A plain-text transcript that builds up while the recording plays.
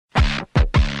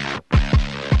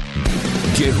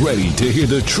Get ready to hear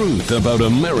the truth about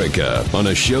America on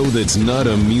a show that's not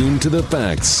immune to the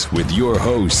facts with your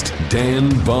host, Dan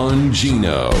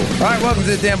Bongino. All right, welcome to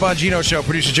the Dan Bongino Show.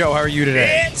 Producer Joe, how are you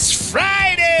today? It's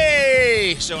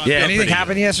Friday! So anything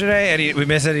happened yesterday? We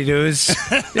missed any news?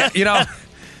 Yeah,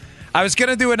 I was going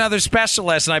to do another special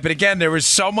last night, but again, there was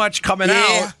so much coming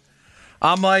out.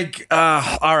 I'm like,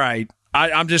 all right,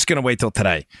 I'm just going to wait till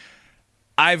today.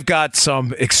 I've got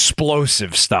some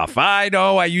explosive stuff. I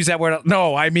know I use that word.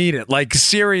 No, I mean it. Like,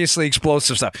 seriously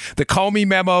explosive stuff. The Comey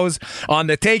memos on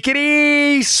the Take It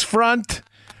East front.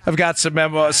 I've got some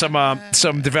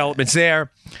developments there.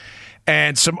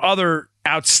 And some other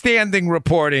outstanding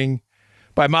reporting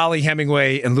by Molly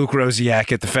Hemingway and Luke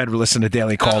Rosiak at the Federalist and the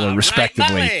Daily Caller,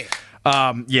 respectively.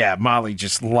 Molly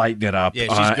just lightened it up. Yeah,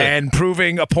 she's good. And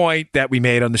proving a point that we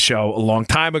made on the show a long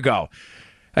time ago.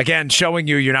 Again, showing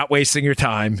you're not wasting your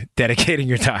time, dedicating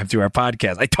your time to our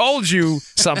podcast. I told you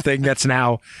something that's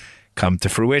now come to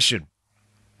fruition.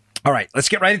 All right, let's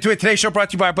get right into it. Today's show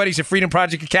brought to you by our buddies at Freedom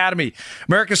Project Academy.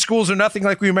 America's schools are nothing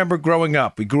like we remember growing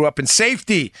up. We grew up in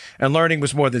safety, and learning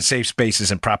was more than safe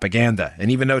spaces and propaganda. And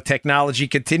even though technology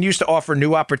continues to offer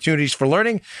new opportunities for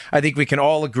learning, I think we can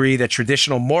all agree that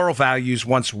traditional moral values,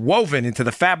 once woven into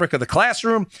the fabric of the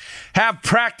classroom, have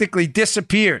practically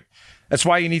disappeared. That's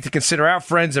why you need to consider our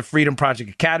friends at Freedom Project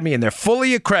Academy and their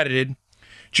fully accredited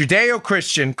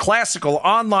Judeo-Christian classical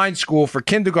online school for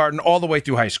kindergarten all the way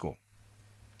through high school.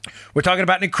 We're talking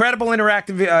about an incredible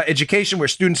interactive education where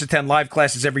students attend live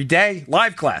classes every day,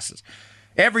 with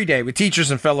teachers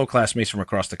and fellow classmates from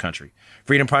across the country.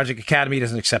 Freedom Project Academy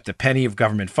doesn't accept a penny of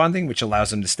government funding, which allows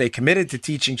them to stay committed to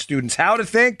teaching students how to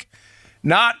think,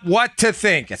 not what to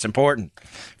think. That's important.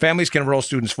 Families can enroll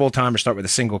students full-time or start with a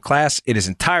single class. It is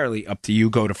entirely up to you.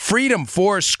 Go to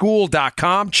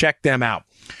freedomforschool.com. Check them out.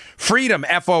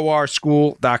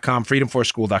 freedomforschool.com.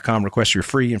 freedomforschool.com. Request your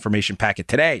free information packet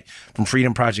today from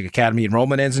Freedom Project Academy.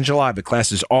 Enrollment ends in July, but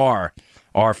classes are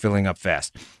filling up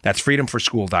fast. That's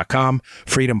freedomforschool.com.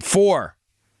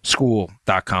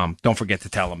 freedomforschool.com. Don't forget to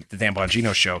tell them the Dan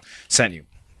Bongino Show sent you.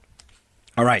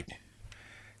 All right.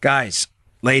 Guys,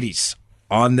 ladies,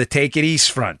 on the Take It East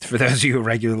front, for those of you who are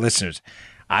regular listeners.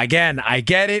 Again, I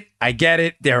get it.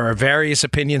 There are various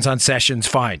opinions on Sessions.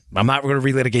 Fine. I'm not going to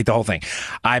relitigate the whole thing.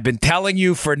 I've been telling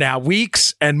you for now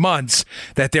weeks and months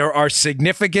that there are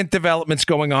significant developments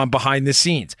going on behind the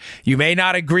scenes. You may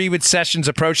not agree with Sessions'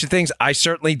 approach to things. I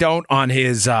certainly don't on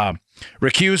his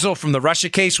recusal from the Russia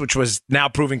case, which was now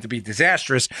proving to be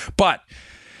disastrous. But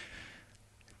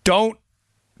don't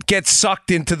get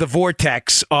sucked into the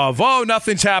vortex of,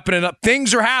 nothing's happening.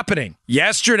 Things are happening.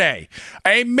 Yesterday,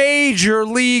 a major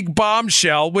league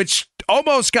bombshell, which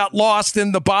almost got lost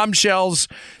in the bombshells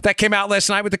that came out last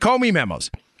night with the Comey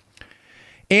memos.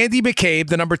 Andy McCabe,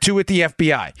 the number 2 at the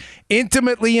FBI,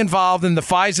 intimately involved in the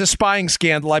FISA spying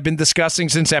scandal I've been discussing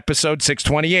since episode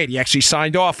 628. He actually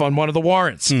signed off on one of the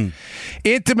warrants.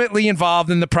 Intimately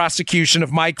involved in the prosecution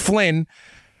of Mike Flynn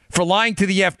for lying to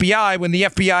the FBI when the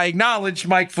FBI acknowledged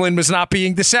Mike Flynn was not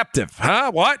being deceptive. Huh?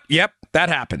 What? Yep, that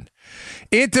happened.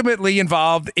 Intimately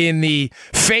involved in the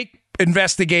fake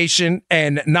investigation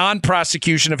and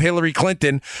non-prosecution of Hillary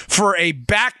Clinton for a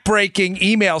back-breaking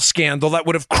email scandal that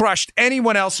would have crushed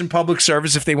anyone else in public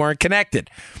service if they weren't connected.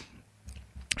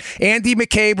 Andy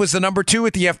McCabe was the number 2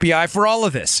 at the FBI for all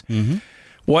of this. Mm-hmm.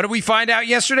 What did we find out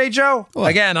yesterday, Joe?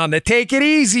 What? Again, on the Take It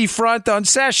Easy front on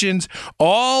Sessions,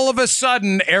 all of a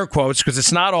sudden, air quotes, because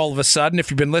it's not all of a sudden.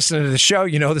 If you've been listening to the show,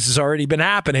 you know this has already been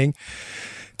happening.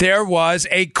 There was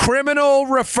a criminal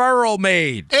referral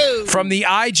made from the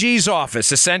IG's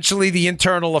office, essentially the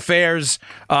internal affairs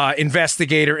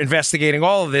investigator investigating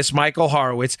all of this, Michael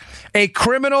Horowitz, a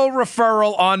criminal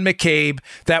referral on McCabe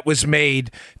that was made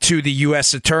to the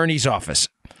U.S. Attorney's Office.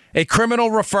 A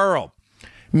criminal referral,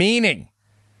 meaning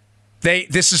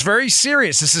this is very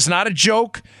serious. This is not a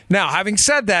joke. Now, having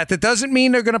said that, that doesn't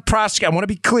mean they're going to prosecute. I want to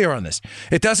be clear on this.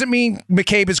 It doesn't mean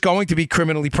McCabe is going to be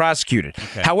criminally prosecuted.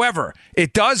 Okay. However,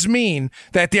 it does mean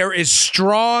that there is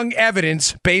strong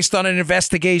evidence based on an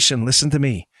investigation. Listen to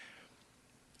me.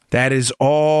 That has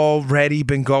already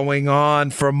been going on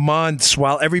for months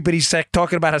while everybody's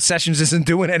talking about how Sessions isn't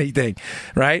doing anything,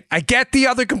 right? I get the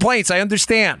other complaints. I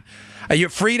understand. You're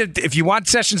free to, if you want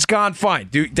Sessions gone, fine.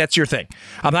 That's your thing.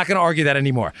 I'm not going to argue that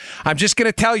anymore. I'm just going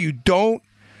to tell you, don't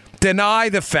deny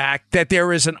the fact that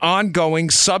there is an ongoing,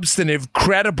 substantive,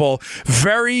 credible,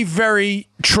 very, very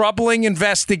troubling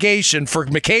investigation for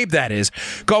McCabe, that is,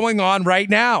 going on right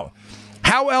now.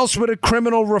 How else would a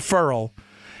criminal referral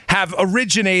have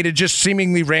originated just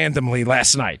seemingly randomly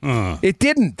last night? It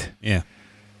didn't. Yeah.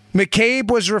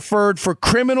 McCabe was referred for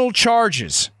criminal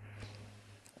charges.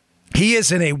 He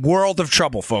is in a world of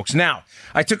trouble, folks. Now,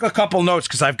 I took a couple notes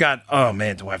because I've got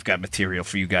material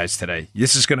for you guys today.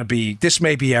 This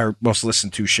may be our most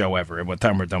listened to show ever at what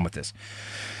time we're done with this.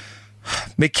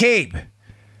 McCabe,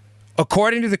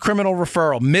 according to the criminal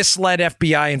referral, misled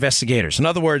FBI investigators. In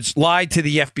other words, lied to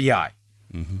the FBI.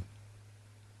 Mm-hmm.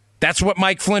 That's what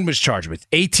Mike Flynn was charged with.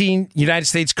 18 United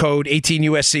States Code, 18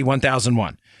 U.S.C.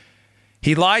 1001.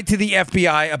 He lied to the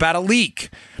FBI about a leak.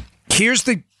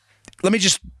 Let me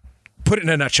just put it in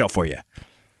a nutshell for you.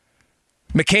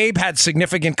 McCabe had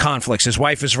significant conflicts. His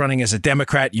wife is running as a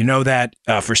Democrat. You know that,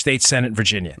 for state Senate in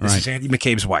Virginia. This is Andy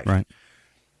McCabe's wife. Right.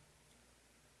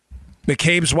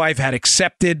 McCabe's wife had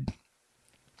accepted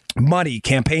money,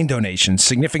 campaign donations,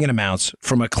 significant amounts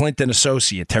from a Clinton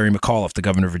associate, Terry McAuliffe, the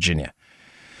governor of Virginia.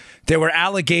 There were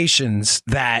allegations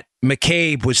that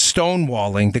McCabe was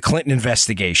stonewalling the Clinton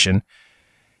investigation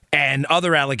and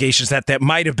other allegations that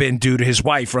might have been due to his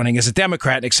wife running as a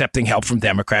Democrat and accepting help from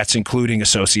Democrats, including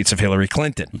associates of Hillary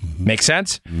Clinton. Mm-hmm. Make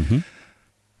sense? Mm-hmm.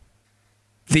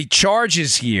 The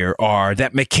charges here are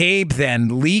that McCabe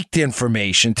then leaked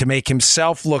information to make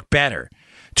himself look better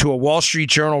to a Wall Street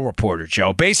Journal reporter,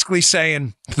 Joe, basically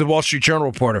saying to the Wall Street Journal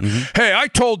reporter, hey, I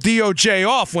told DOJ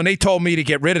off when they told me to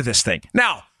get rid of this thing.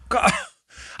 Now, I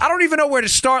don't even know where to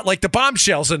start, like the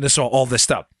bombshells in this all this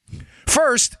stuff.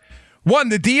 First, one,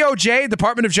 the DOJ,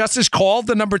 Department of Justice, called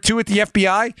the number 2 at the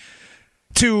FBI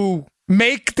to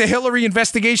make the Hillary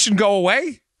investigation go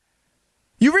away?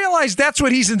 You realize that's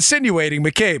what he's insinuating,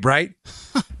 McCabe, right?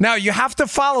 Now, you have to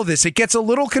follow this. It gets a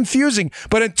little confusing,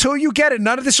 but until you get it,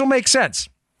 none of this will make sense.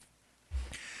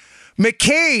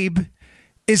 McCabe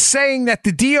is saying that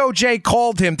the DOJ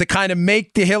called him to kind of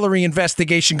make the Hillary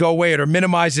investigation go away or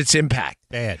minimize its impact.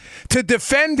 Bad. To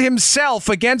defend himself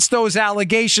against those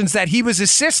allegations that he was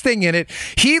assisting in it,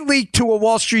 he leaked to a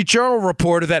Wall Street Journal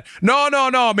reporter that,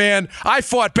 no, man, I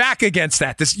fought back against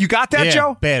that. You got that,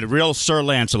 Joe? Bad. Real Sir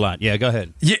Lancelot. Yeah, go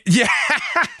ahead. Yeah.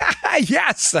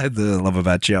 Yes. I love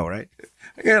about Joe, right?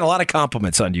 I got a lot of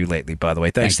compliments on you lately, by the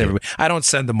way. Thanks to everybody. I don't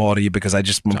send them all to you because I'm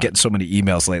getting so many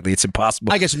emails lately. It's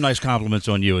impossible. I get some nice compliments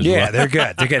on you as well. Yeah, they're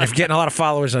good. They're getting a lot of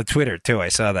followers on Twitter, too. I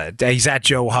saw that. He's at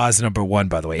Joe Haas #1,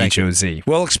 by the way, H-O-Z.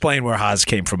 We'll explain where Haas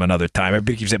came from another time.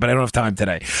 Everybody keeps saying, but I don't have time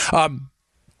today. So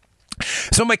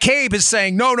McCabe is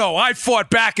saying, no, I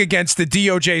fought back against the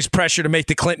DOJ's pressure to make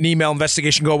the Clinton email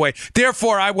investigation go away.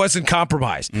 Therefore, I wasn't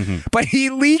compromised. Mm-hmm. But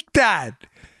he leaked that.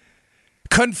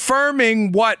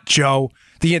 Confirming what, Joe?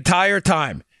 The entire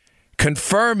time.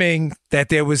 Confirming that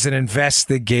there was an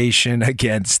investigation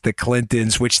against the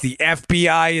Clintons, which the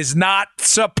FBI is not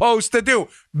supposed to do.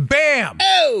 Bam!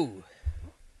 Oh!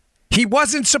 He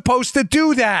wasn't supposed to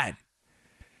do that.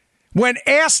 When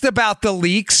asked about the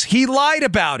leaks, he lied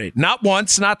about it. Not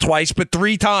once, not twice, but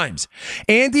 3 times.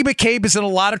 Andy McCabe is in a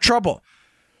lot of trouble.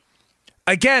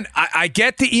 Again, I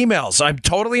get the emails. I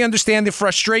totally understand the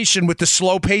frustration with the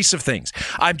slow pace of things.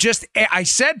 I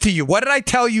said to you, what did I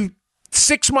tell you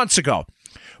 6 months ago?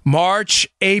 March,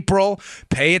 April,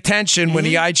 pay attention when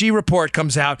the IG report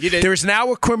comes out. There is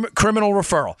now a criminal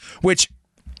referral, which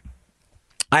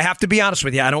I have to be honest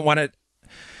with you. I don't want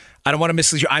to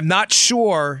mislead you. I'm not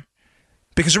sure.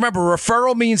 Because remember,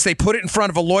 referral means they put it in front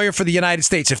of a lawyer for the United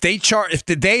States. If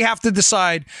they have to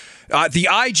decide, the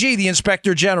IG, the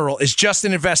Inspector General, is just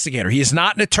an investigator. He is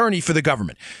not an attorney for the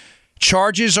government.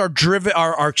 Charges are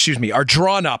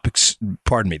drawn up.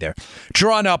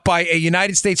 Drawn up by a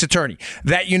United States attorney.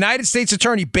 That United States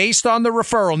attorney, based on the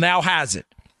referral, now has it.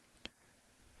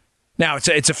 Now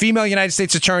it's a female United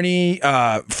States attorney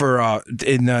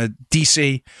in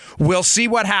D.C. We'll see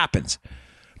what happens.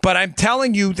 But I'm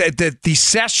telling you that the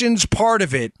Sessions part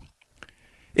of it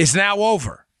is now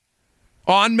over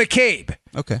on McCabe.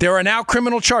 Okay. There are now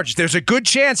criminal charges. There's a good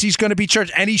chance he's going to be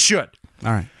charged, and he should.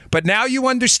 All right. But now you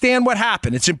understand what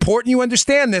happened. It's important you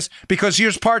understand this because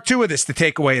here's part 2 of this, the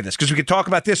takeaway of this, because we could talk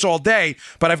about this all day,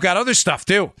 but I've got other stuff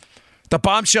too. The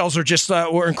bombshells are just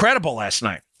were incredible last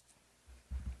night.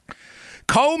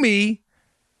 Comey,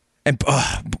 and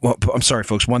I'm sorry,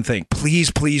 folks, one thing.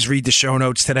 Please read the show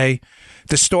notes today.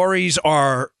 The stories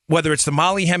are, whether it's the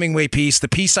Molly Hemingway piece, the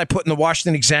piece I put in the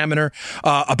Washington Examiner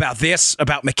about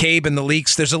McCabe and the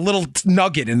leaks. There's a little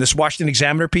nugget in this Washington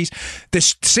Examiner piece. The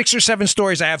 6 or 7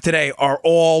 stories I have today are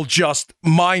all just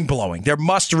mind-blowing. They're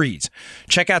must-reads.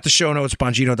 Check out the show notes,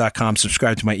 Bongino.com.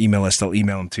 Subscribe to my email list. I'll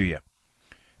email them to you.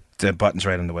 The button's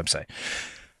right on the website.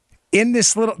 In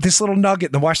this little nugget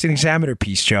in the Washington Examiner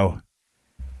piece, Joe,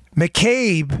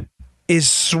 McCabe is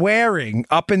swearing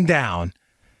up and down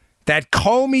that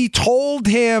Comey told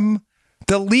him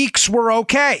the leaks were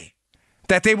okay,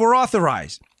 that they were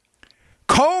authorized.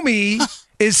 Comey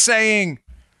is saying,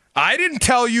 I didn't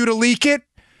tell you to leak it.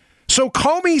 So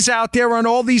Comey's out there on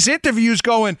all these interviews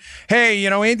going, hey,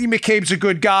 Andy McCabe's a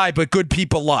good guy, but good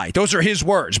people lie. Those are his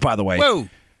words, by the way. Whoa.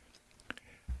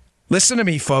 Listen to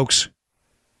me, folks.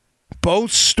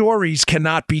 Both stories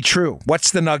cannot be true.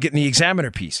 What's the nugget in the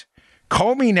Examiner piece?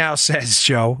 Comey now says,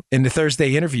 Joe, in the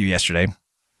Thursday interview yesterday,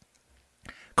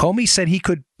 Comey said he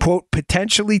could, quote,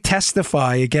 potentially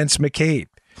testify against McCabe.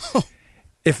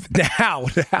 If now,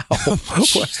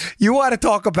 you want to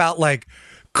talk about like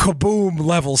kaboom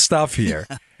level stuff here.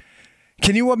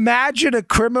 Can you imagine a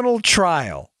criminal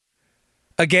trial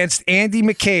against Andy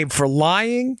McCabe for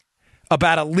lying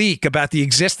about a leak about the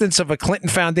existence of a Clinton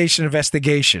Foundation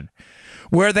investigation,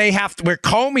 where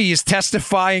Comey is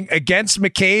testifying against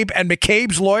McCabe and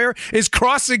McCabe's lawyer is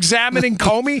cross-examining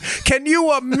Comey? Can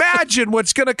you imagine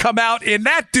what's going to come out in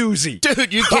that doozy?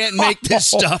 Dude, you can't make this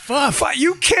stuff up.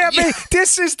 You can't make...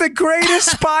 This is the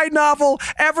greatest spy novel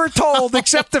ever told,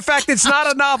 except the fact it's not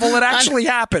a novel. It actually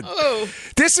happened. Oh.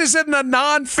 This is in the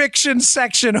nonfiction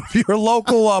section of your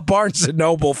local Barnes &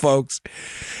 Noble, folks.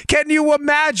 Can you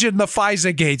imagine the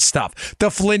FISA-gate stuff, the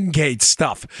Flynn-gate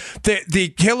stuff,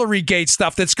 the Hillary-gate stuff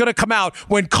that's going to come out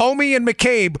when Comey and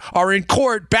McCabe are in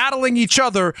court battling each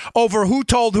other over who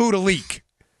told who to leak?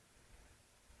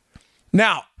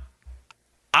 Now,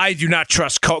 I do not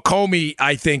trust Comey.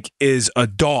 I think is a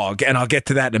dog, and I'll get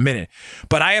to that in a minute.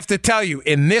 But I have to tell you,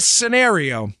 in this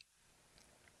scenario,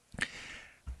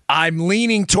 I'm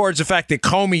leaning towards the fact that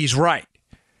Comey's right.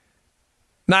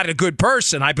 Not a good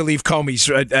person. I believe Comey's,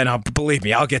 and believe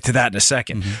me, I'll get to that in a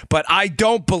second. Mm-hmm. But I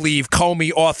don't believe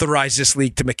Comey authorized this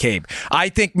leak to McCabe. I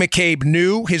think McCabe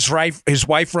knew his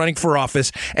wife running for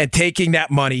office and taking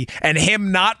that money, and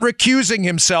him not recusing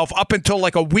himself up until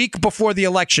like a week before the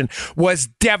election was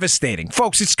devastating.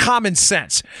 Folks, it's common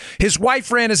sense. His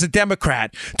wife ran as a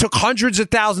Democrat, took hundreds of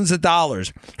thousands of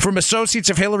dollars from associates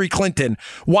of Hillary Clinton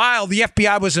while the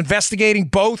FBI was investigating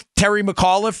both Terry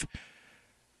McAuliffe,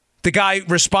 the guy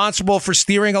responsible for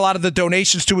steering a lot of the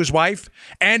donations to his wife,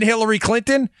 and Hillary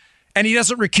Clinton, and he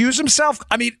doesn't recuse himself?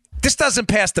 I mean, this doesn't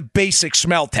pass the basic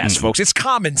smell test, folks. It's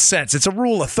common sense. It's a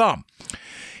rule of thumb.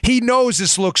 He knows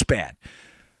this looks bad.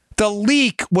 The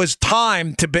leak was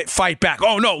time to fight back.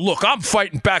 Oh, no, look, I'm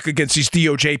fighting back against these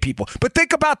DOJ people. But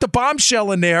think about the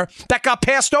bombshell in there that got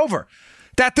passed over,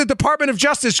 that the Department of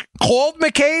Justice called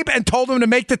McCabe and told him to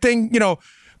make the thing,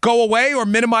 go away or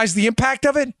minimize the impact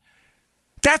of it.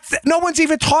 No one's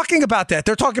even talking about that.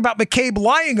 They're talking about McCabe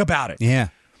lying about it. Yeah.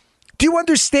 Do you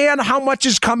understand how much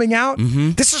is coming out?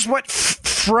 Mm-hmm. This is what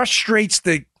frustrates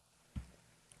the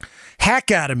heck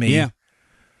out of me. Yeah.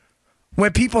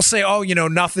 When people say, oh,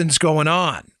 nothing's going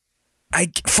on.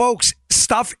 Folks,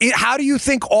 how do you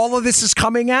think all of this is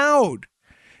coming out?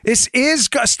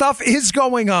 Stuff is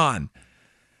going on.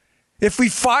 If we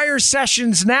fire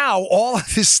Sessions now, all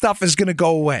of this stuff is going to go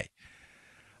away.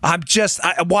 I'm just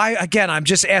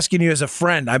asking you as a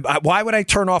friend. Why would I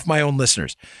turn off my own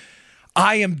listeners?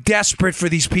 I am desperate for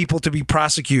these people to be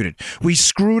prosecuted. We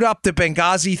screwed up the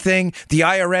Benghazi thing, the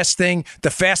IRS thing, the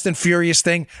Fast and Furious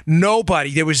thing.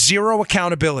 There was zero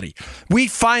accountability. We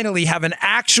finally have an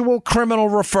actual criminal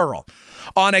referral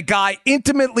on a guy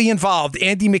intimately involved,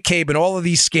 Andy McCabe, in all of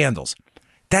these scandals.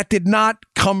 That did not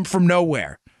come from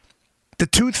nowhere. The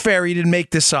Tooth Fairy didn't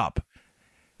make this up.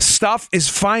 Stuff is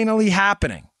finally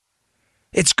happening.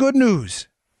 It's good news.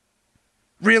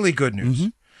 Really good news. Mm-hmm.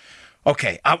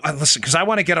 Okay, listen, because I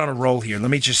want to get on a roll here.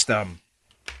 Let me just,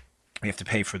 we have to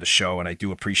pay for the show, and I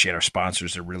do appreciate our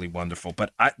sponsors. They're really wonderful.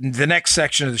 But the next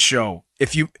section of the show,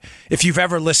 if you've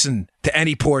ever listened to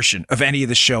any portion of any of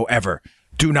the show ever,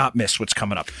 do not miss what's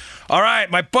coming up. All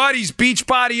right, my buddies,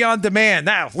 Beachbody On Demand.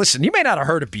 Now, listen, you may not have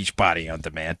heard of Beachbody On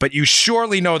Demand, but you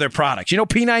surely know their products. You know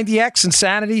P90X,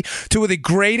 Insanity, two of the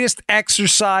greatest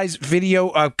exercise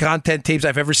video content tapes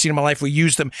I've ever seen in my life. We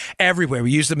used them everywhere.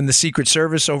 We used them in the Secret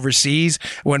Service overseas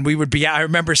when we would be out. I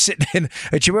remember sitting in,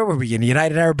 where were we, in the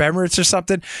United Arab Emirates or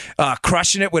something,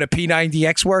 crushing it with a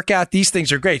P90X workout. These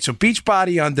things are great. So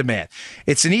Beachbody On Demand.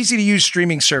 It's an easy-to-use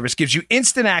streaming service, gives you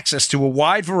instant access to a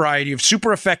wide variety of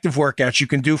super effective workouts you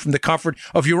can do from the comfort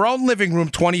of your own living room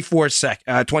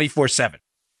 24/7.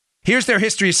 Here's their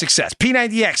history of success.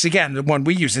 P90X, again, the one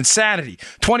we use. Insanity,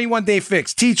 21-day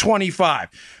fix, T25,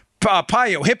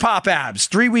 Payo, hip hop abs,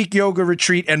 3-week yoga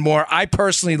retreat, and more. I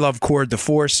personally love Core de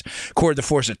Force. Core de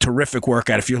Force is a terrific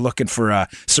workout if you're looking for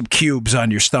some cubes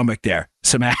on your stomach there.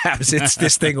 Some abs.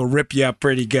 This thing will rip you up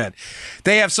pretty good.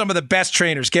 They have some of the best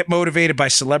trainers. Get motivated by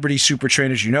celebrity super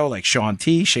trainers like Shaun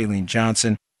T, Shailene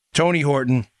Johnson, Tony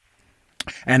Horton,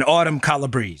 and Autumn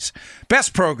Calabrese.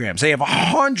 Best programs. They have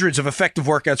hundreds of effective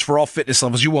workouts for all fitness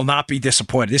levels. You will not be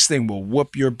disappointed. This thing will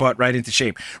whoop your butt right into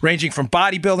shape, ranging from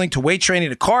bodybuilding to weight training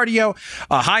to cardio,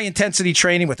 high-intensity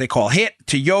training, what they call HIIT,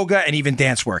 to yoga, and even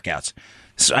dance workouts.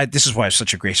 So this is why it's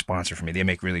such a great sponsor for me. They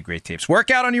make really great tapes. Work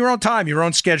out on your own time, your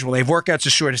own schedule. They have workouts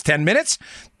as short as 10 minutes,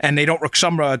 and they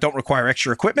some don't require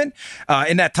extra equipment.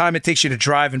 In that time it takes you to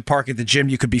drive and park at the gym,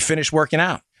 you could be finished working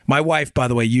out. My wife, by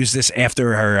the way, used this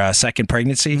after her second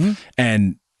pregnancy,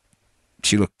 and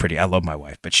she looked pretty. I love my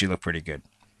wife, but she looked pretty good.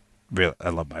 Really, I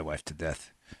love my wife to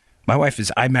death. My wife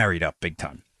I married up big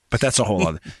time, but that's a whole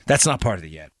other. That's not part of the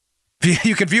yet.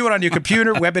 You can view it on your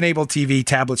computer, web-enabled TV,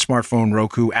 tablet, smartphone,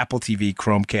 Roku, Apple TV,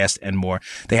 Chromecast, and more.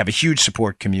 They have a huge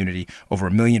support community, over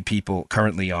 1 million people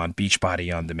currently on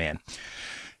Beachbody On Demand.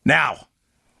 Now,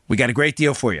 we got a great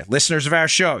deal for you. Listeners of our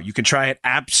show, you can try it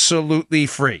absolutely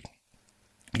free.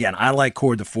 Again, I like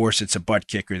Core de Force. It's a butt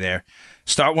kicker there.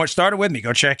 Start it with me.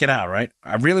 Go check it out, right?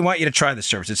 I really want you to try the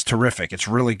service. It's terrific. It's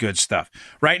really good stuff.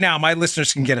 Right now, my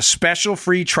listeners can get a special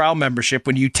free trial membership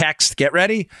when you text, get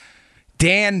ready,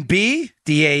 Dan B,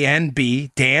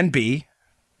 D-A-N-B, Dan B,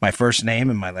 my first name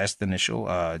and my last initial,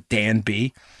 Dan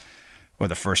B, or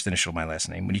the first initial of my last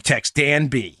name. When you text Dan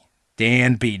B,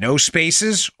 no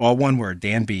spaces, all one word,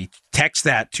 Dan B, text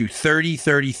that to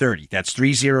 303030. That's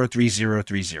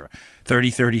 303030.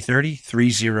 303030,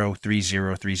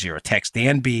 303030. Text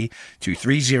Dan B to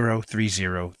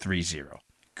 303030.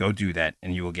 Go do that,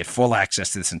 and you will get full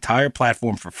access to this entire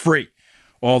platform for free.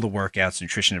 All the workouts,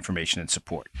 nutrition information, and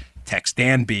support. Text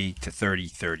Dan B to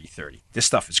 303030. This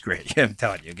stuff is great. I'm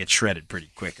telling you, you'll get shredded pretty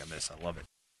quick on this. I love it.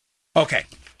 Okay.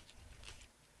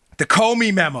 The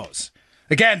Comey memos.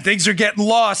 Again, things are getting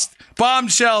lost.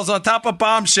 Bombshells on top of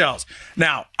bombshells.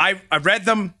 Now, I read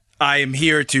them. I am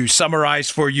here to summarize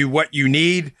for you what you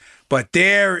need, but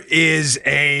there is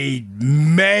a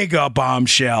mega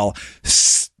bombshell.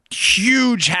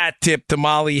 Huge hat tip to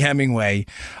Molly Hemingway.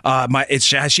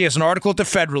 She has an article at The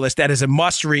Federalist that is a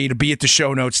must-read. Be at the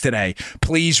show notes today.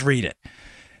 Please read it.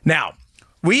 Now,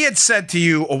 we had said to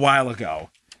you a while ago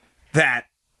that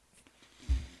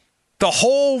the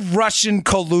whole Russian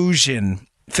collusion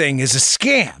thing is a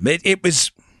scam.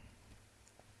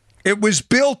 It was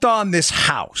built on this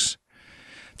house.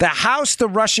 The house the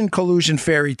Russian collusion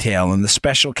fairy tale and the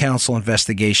special counsel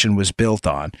investigation was built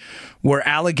on were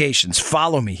allegations.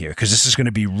 Follow me here, because this is going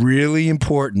to be really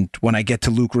important when I get to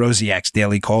Luke Rosiak's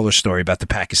Daily Caller story about the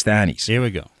Pakistanis. Here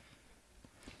we go.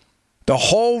 The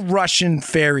whole Russian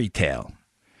fairy tale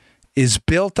is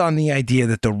built on the idea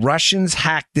that the Russians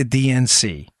hacked the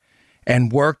DNC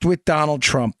and worked with Donald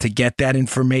Trump to get that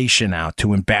information out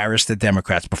to embarrass the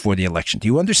Democrats before the election. Do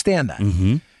you understand that?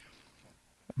 Mm-hmm.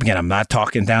 Again, I'm not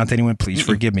talking down to anyone. Please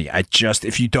forgive me.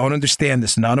 If you don't understand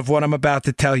this, none of what I'm about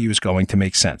to tell you is going to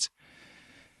make sense.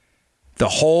 The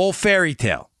whole fairy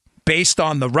tale, based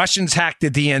on the Russians hacked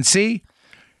the DNC,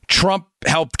 Trump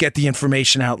helped get the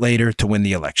information out later to win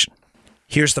the election.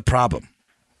 Here's the problem.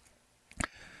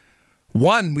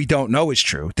 One, we don't know is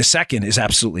true. The second is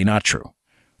absolutely not true.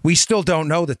 We still don't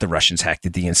know that the Russians hacked the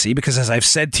DNC because, as I've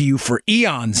said to you for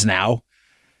eons now,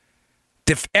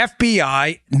 the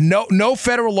FBI, no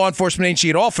federal law enforcement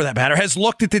agency at all for that matter, has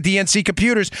looked at the DNC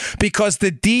computers because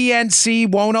the DNC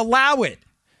won't allow it.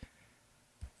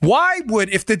 Why would,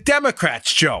 if the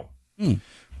Democrats, Joe,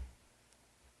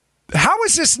 how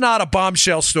is this not a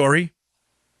bombshell story?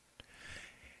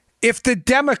 If the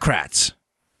Democrats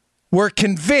were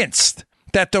convinced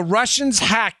that the Russians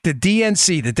hacked the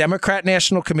DNC, the Democrat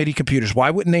National Committee computers, why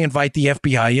wouldn't they invite the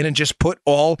FBI in and just put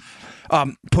all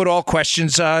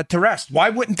questions to rest? Why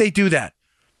wouldn't they do that?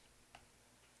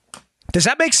 Does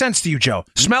that make sense to you, Joe?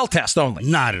 Smell test only.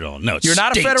 Not at all. No, You're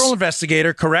not a federal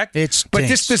investigator, correct? But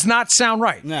this does not sound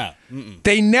right. No.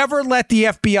 They never let the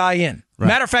FBI in. Right.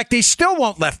 Matter of fact, they still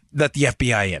won't let the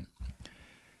FBI in.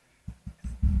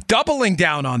 Doubling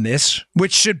down on this,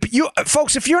 which should be, you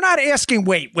folks, if you're not asking,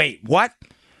 wait, what?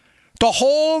 The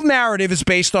whole narrative is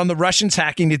based on the Russians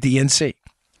hacking the DNC.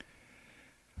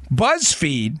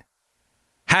 BuzzFeed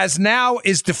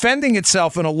is defending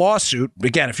itself in a lawsuit.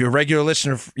 Again, if you're a regular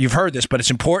listener, you've heard this, but it's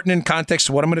important in context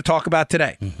of what I'm going to talk about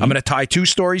today. Mm-hmm. I'm going to tie two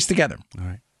stories together. All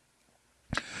right.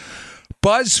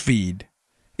 BuzzFeed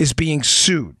is being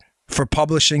sued for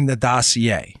publishing the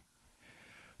dossier.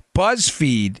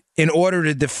 BuzzFeed, in order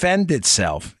to defend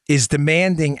itself, is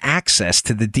demanding access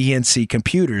to the DNC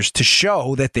computers to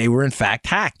show that they were in fact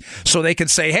hacked. So they can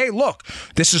say, hey, look,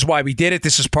 this is why we did it.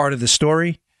 This is part of the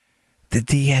story. The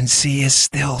DNC is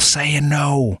still saying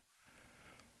no.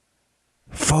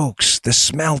 Folks, the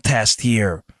smell test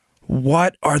here.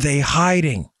 What are they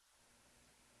hiding?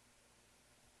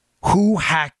 Who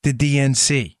hacked the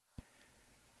DNC?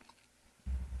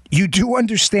 You do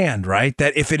understand, right,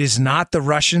 that if it is not the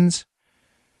Russians,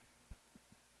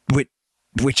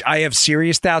 which I have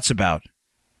serious doubts about,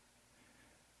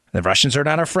 the Russians are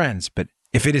not our friends, but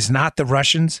if it is not the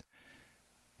Russians,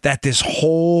 that this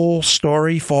whole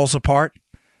story falls apart,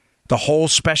 the whole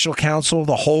special counsel,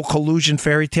 the whole collusion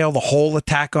fairy tale, the whole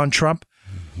attack on Trump.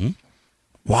 Mm-hmm.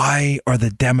 Why are the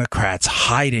Democrats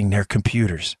hiding their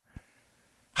computers,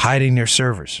 hiding their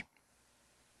servers?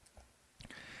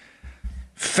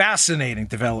 Fascinating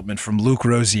development from Luke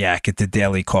Rosiak at the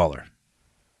Daily Caller.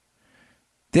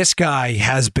 This guy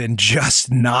has been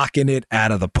just knocking it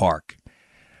out of the park.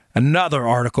 Another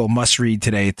article must read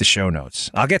today at the show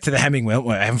notes. I'll get to the Hemingway.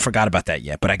 I haven't forgot about that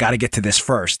yet, but I got to get to this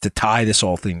first to tie the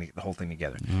whole thing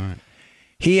together. All right.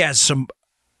 He has some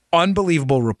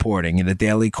unbelievable reporting in the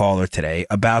Daily Caller today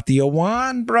about the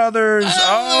Awan brothers.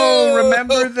 Oh,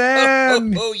 remember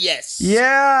them? Oh, yes.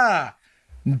 Yeah.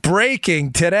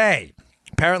 Breaking today.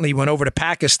 Apparently he went over to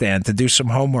Pakistan to do some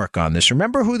homework on this.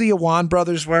 Remember who the Awan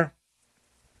brothers were?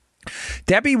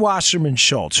 Debbie Wasserman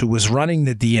Schultz, who was running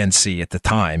the DNC at the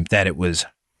time that it was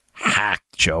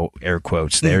hacked, Joe, air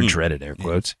quotes, their dreaded air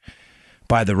quotes,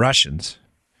 by the Russians,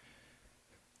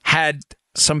 had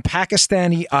some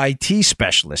Pakistani IT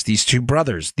specialists, these two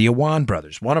brothers, the Awan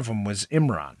brothers. One of them was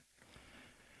Imran.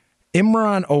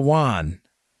 Imran Awan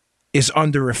is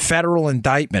under a federal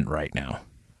indictment right now.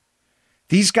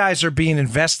 These guys are being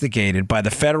investigated by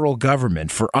the federal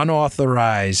government for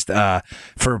unauthorized,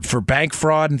 for bank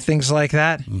fraud and things like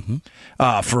that. Mm-hmm.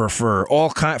 For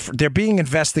all they're being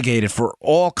investigated for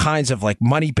all kinds of like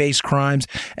money-based crimes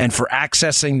and for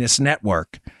accessing this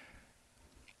network.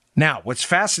 Now, what's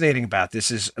fascinating about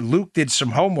this is Luke did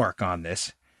some homework on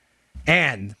this,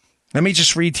 and let me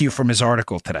just read to you from his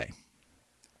article today.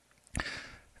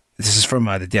 This is from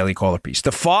the Daily Caller piece.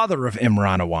 The father of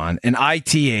Imran Awan, an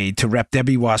IT aide to Rep.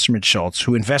 Debbie Wasserman Schultz,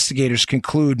 who investigators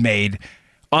conclude made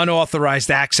unauthorized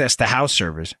access to House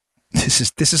servers.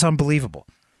 This is unbelievable.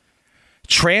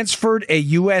 Transferred a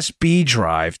USB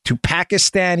drive to a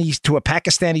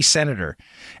Pakistani senator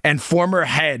and former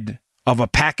head of a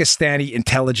Pakistani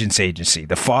intelligence agency,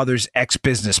 the father's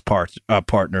ex-business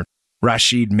partner,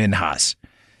 Rashid Minhas.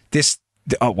 This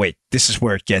is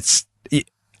where it gets...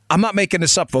 I'm not making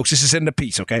this up, folks. This is in the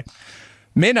piece, okay?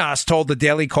 Minhas told the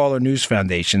Daily Caller News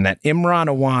Foundation that Imran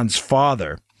Awan's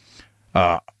father,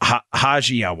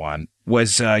 Haji Awan,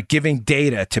 was giving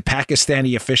data to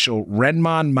Pakistani official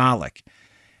Renman Malik,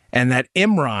 and that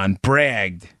Imran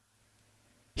bragged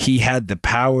he had the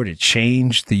power to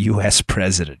change the U.S.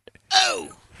 president.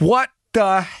 Oh! What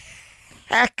the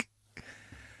heck?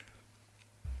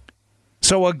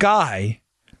 So a guy...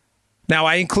 Now,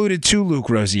 I included two Luke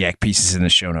Rosiak pieces in the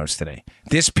show notes today.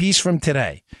 This piece from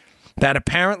today, that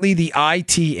apparently the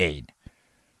IT aide,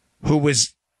 who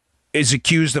is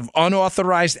accused of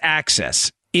unauthorized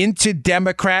access into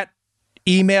Democrat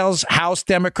emails, House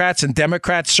Democrats, and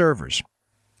Democrat servers,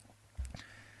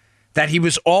 that he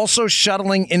was also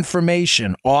shuttling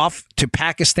information off to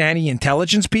Pakistani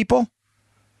intelligence people.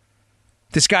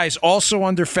 This guy is also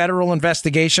under federal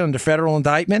investigation, under federal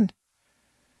indictment.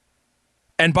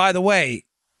 And by the way,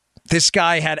 this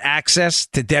guy had access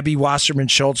to Debbie Wasserman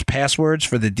Schultz passwords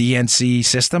for the DNC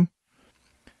system.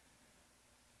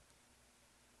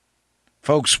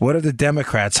 Folks, what are the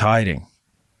Democrats hiding?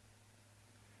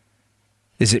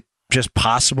 Is it just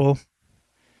possible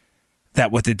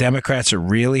that what the Democrats are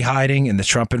really hiding in the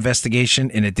Trump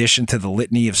investigation, in addition to the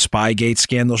litany of Spygate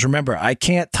scandals? Remember, I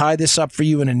can't tie this up for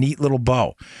you in a neat little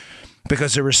bow,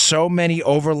 because there were so many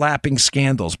overlapping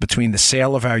scandals between the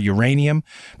sale of our uranium,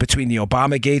 between the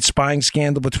Obamagate spying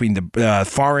scandal, between the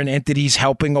foreign entities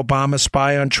helping Obama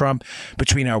spy on Trump,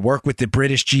 between our work with the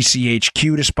British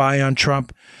GCHQ to spy on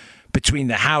Trump, between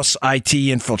the House IT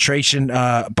infiltration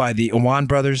by the Awan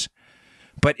brothers.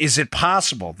 But is it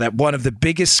possible that one of the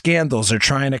biggest scandals they're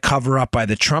trying to cover up by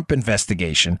the Trump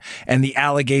investigation and the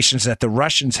allegations that the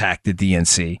Russians hacked the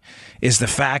DNC is the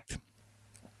fact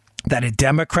that a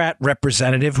Democrat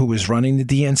representative who was running the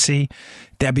DNC,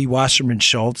 Debbie Wasserman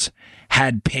Schultz,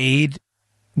 had paid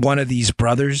one of these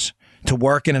brothers to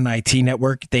work in an IT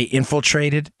network they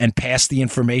infiltrated and passed the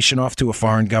information off to a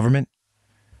foreign government?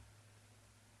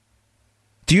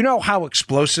 Do you know how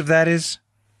explosive that is?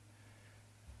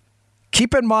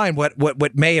 Keep in mind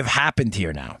what may have happened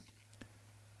here now.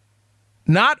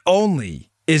 Not only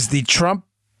is the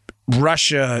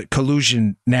Trump-Russia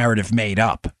collusion narrative made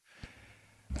up,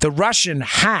 the Russian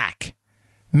hack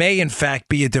may, in fact,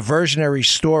 be a diversionary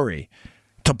story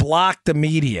to to block the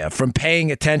media from paying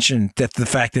attention to the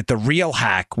fact that the real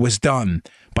hack was done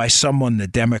by someone the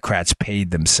Democrats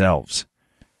paid themselves,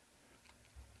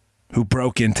 who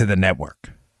broke into the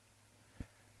network.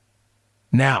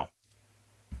 Now,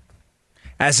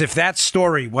 as if that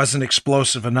story wasn't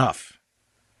explosive enough.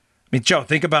 I mean, Joe,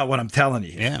 think about what I'm telling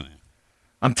you here. Yeah, man.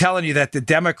 I'm telling you that the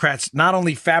Democrats not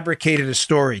only fabricated a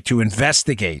story to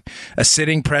investigate a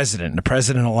sitting president and a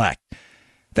president-elect,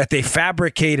 that they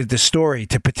fabricated the story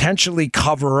to potentially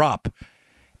cover up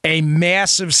a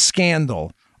massive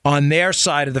scandal on their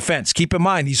side of the fence. Keep in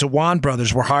mind, these Awan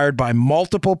brothers were hired by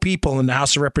multiple people in the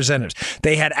House of Representatives.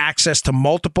 They had access to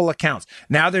multiple accounts.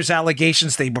 Now there's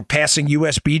allegations they were passing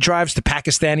USB drives to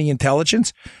Pakistani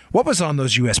intelligence. What was on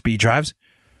those USB drives?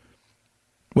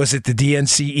 Was it the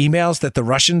DNC emails that the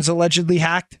Russians allegedly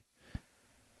hacked?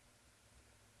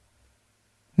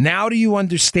 Now do you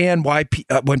understand why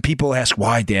when people ask,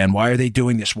 why, Dan? Why are they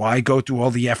doing this? Why go through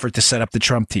all the effort to set up the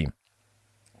Trump team?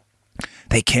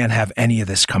 They can't have any of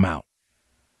this come out.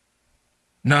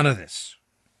 None of this.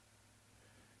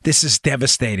 This is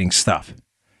devastating stuff.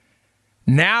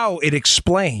 Now it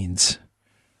explains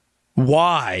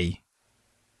why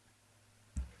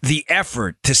the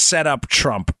effort to set up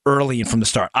Trump early and from the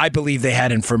start. I believe they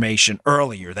had information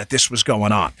earlier that this was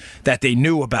going on, that they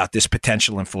knew about this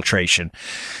potential infiltration,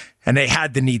 and they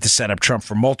had the need to set up Trump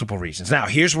for multiple reasons. Now,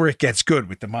 here's where it gets good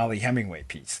with the Molly Hemingway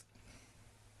piece.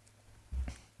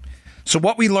 So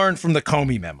what we learned from the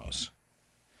Comey memos,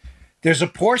 there's a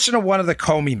portion of one of the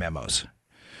Comey memos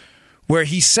where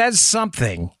he says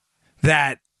something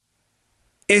that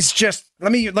is just,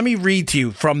 let me read to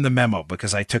you from the memo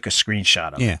because I took a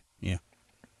screenshot of it. Yeah.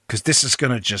 Because this is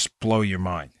going to just blow your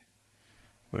mind.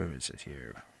 Where is it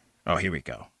here? Oh, here we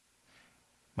go.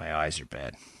 My eyes are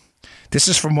bad. This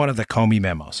is from one of the Comey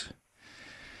memos.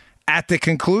 At the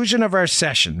conclusion of our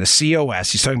session, the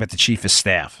COS, he's talking about the chief of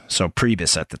staff, so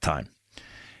Priebus at the time,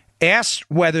 asked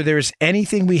whether there is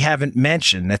anything we haven't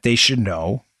mentioned that they should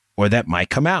know or that might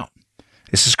come out.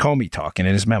 This is Comey talking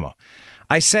in his memo.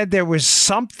 I said there was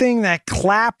something that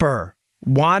Clapper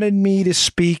wanted me to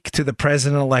speak to the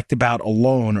president-elect about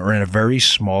alone or in a very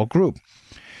small group.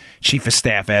 Chief of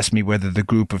Staff asked me whether the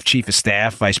group of Chief of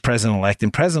Staff, Vice President-elect,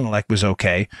 and President-elect was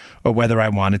okay or whether I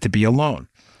wanted to be alone.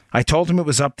 I told him it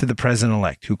was up to the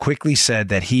president-elect, who quickly said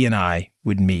that he and I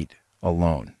would meet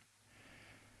alone.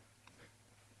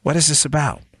 What is this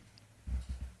about?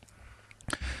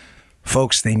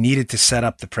 Folks, they needed to set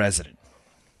up the president.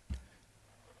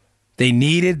 They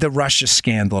needed the Russia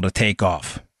scandal to take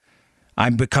off.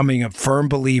 I'm becoming a firm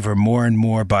believer more and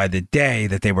more by the day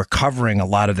that they were covering a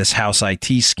lot of this House IT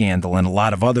scandal and a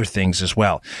lot of other things as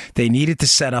well. They needed to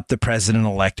set up the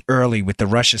president-elect early with the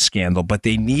Russia scandal, but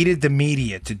they needed the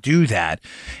media to do that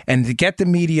and to get the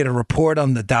media to report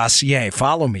on the dossier.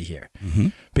 Follow me here. Mm-hmm.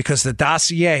 Because the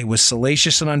dossier was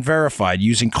salacious and unverified,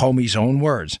 using Comey's own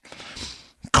words.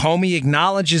 Comey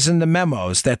acknowledges in the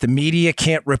memos that the media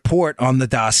can't report on the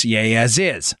dossier as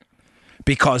is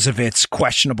because of its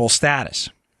questionable status.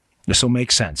 This will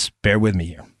make sense. Bear with me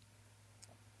here.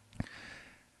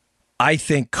 I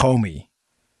think Comey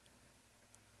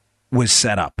was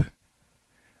set up.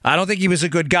 I don't think he was a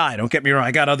good guy. Don't get me wrong.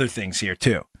 I got other things here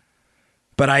too.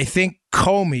 But I think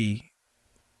Comey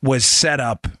was set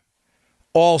up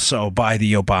also by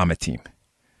the Obama team.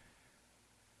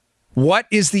 What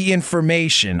is the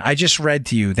information I just read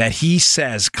to you that he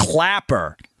says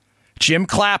Clapper, Jim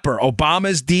Clapper,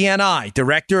 Obama's DNI,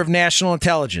 Director of National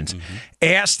Intelligence,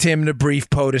 asked him to brief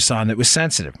POTUS on that was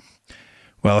sensitive?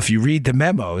 Well, if you read the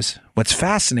memos, what's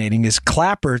fascinating is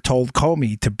Clapper told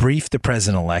Comey to brief the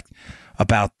president-elect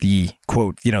about the,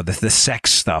 quote, the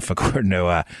sex stuff, according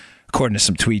to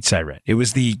some tweets I read. It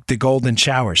was the golden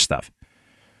shower stuff.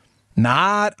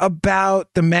 Not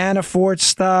about the Manafort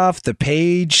stuff, the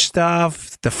Page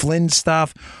stuff, the Flynn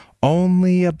stuff,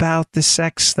 only about the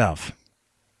sex stuff.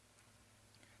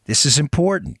 This is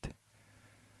important.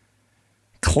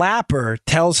 Clapper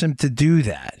tells him to do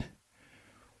that.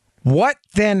 What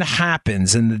then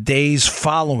happens in the days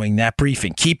following that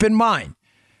briefing? Keep in mind,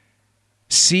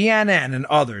 CNN and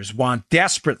others want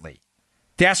desperately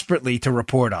to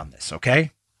report on this,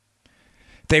 okay?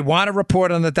 They want to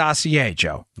report on the dossier,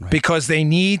 Joe, right, because they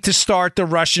need to start the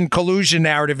Russian collusion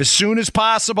narrative as soon as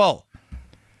possible.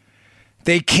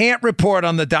 They can't report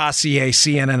on the dossier,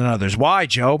 CNN and others. Why,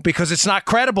 Joe? Because it's not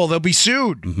credible. They'll be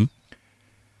sued. Mm-hmm.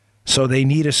 So they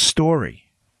need a story.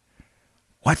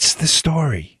 What's the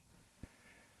story?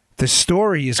 The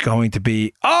story is going to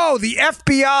be, the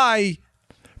FBI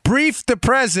briefed the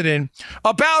president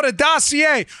about a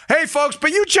dossier. Hey, folks,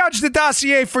 but you judge the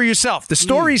dossier for yourself. The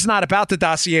story's not about the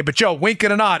dossier, but Joe, wink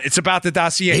and a nod, it's about the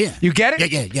dossier. Yeah. You get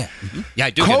it? Yeah. Mm-hmm. Yeah, I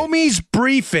do. Comey's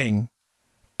briefing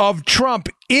of Trump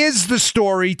is the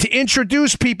story to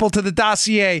introduce people to the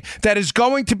dossier that is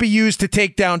going to be used to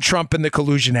take down Trump in the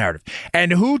collusion narrative.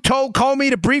 And who told Comey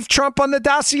to brief Trump on the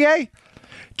dossier?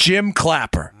 Jim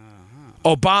Clapper,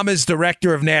 Obama's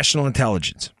director of national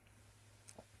intelligence.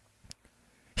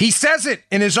 He says it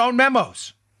in his own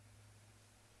memos.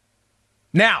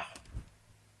 Now,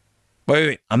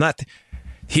 wait. I'm not.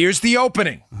 Here's the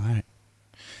opening. All right.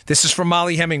 This is from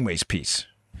Molly Hemingway's piece.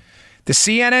 The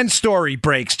CNN story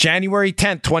breaks January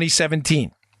 10th,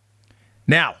 2017.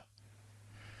 Now,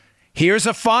 here's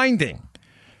a finding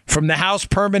from the House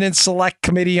Permanent Select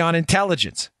Committee on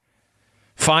Intelligence.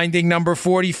 Finding number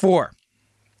 44.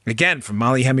 Again, from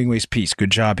Molly Hemingway's piece.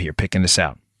 Good job here picking this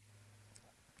out.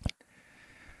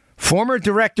 Former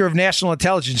Director of National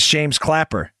Intelligence, James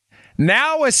Clapper,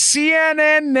 now a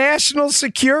CNN national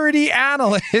security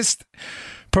analyst,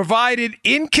 provided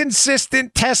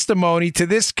inconsistent testimony to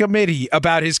this committee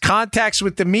about his contacts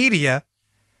with the media,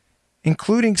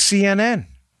 including CNN.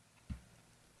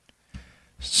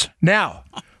 Now,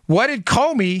 what did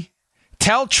Comey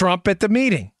tell Trump at the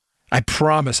meeting? I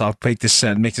promise I'll make this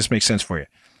make sense for you.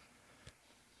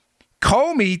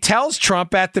 Comey tells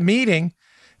Trump at the meeting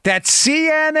that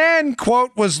CNN,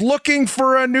 quote, was looking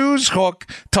for a news hook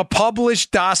to publish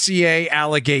dossier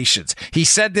allegations. He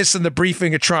said this in the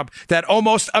briefing of Trump that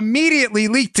almost immediately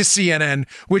leaked to CNN,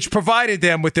 which provided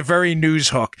them with the very news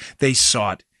hook they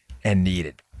sought and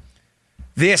needed.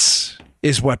 This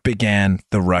is what began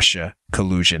the Russia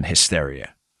collusion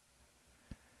hysteria.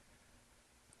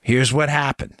 Here's what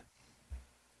happened.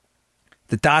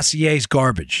 The dossier's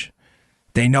garbage.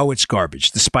 They know it's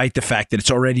garbage, despite the fact that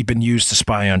it's already been used to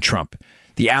spy on Trump.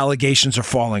 The allegations are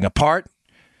falling apart.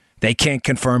 They can't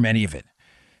confirm any of it.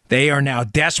 They are now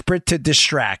desperate to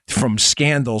distract from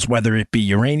scandals, whether it be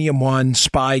Uranium One,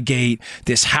 Spygate,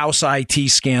 this House IT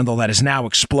scandal that is now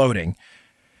exploding.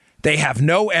 They have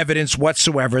no evidence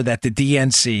whatsoever that the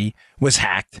DNC was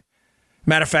hacked.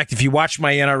 Matter of fact, if you watched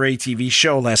my NRA TV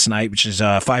show last night, which is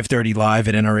 5:30 live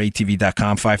at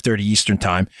NRATV.com, 5:30 Eastern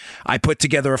time, I put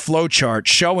together a flow chart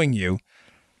showing you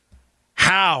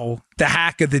how the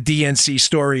hack of the DNC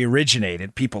story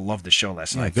originated. People loved the show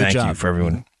last night. Good Thank job. you for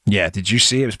everyone. Yeah, did you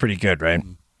see? It was pretty good, right?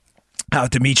 How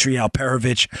Dmitry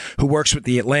Alperovich, who works with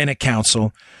the Atlantic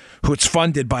Council, who it's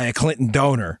funded by a Clinton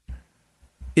donor,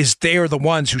 they are the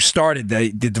ones who started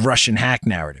the Russian hack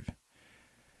narrative.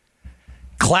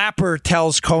 Clapper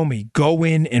tells Comey, go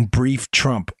in and brief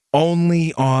Trump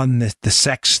only on the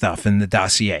sex stuff in the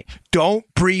dossier.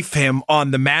 Don't brief him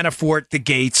on the Manafort, the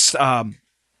Gates,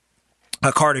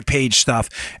 Carter Page stuff,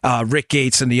 Rick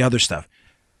Gates, and the other stuff.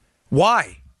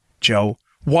 Why, Joe?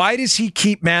 Why does he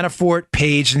keep Manafort,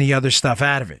 Page, and the other stuff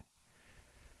out of it?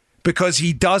 Because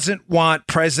he doesn't want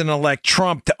President-elect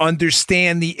Trump to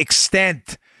understand the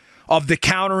extent of the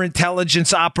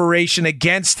counterintelligence operation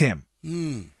against him.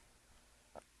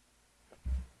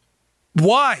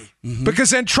 Why? Because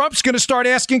then Trump's going to start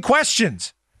asking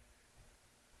questions.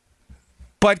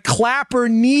 But Clapper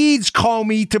needs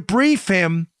Comey to brief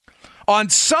him on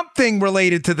something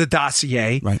related to the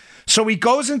dossier. Right. So he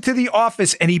goes into the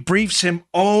office and he briefs him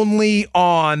only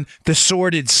on the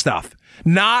sordid stuff,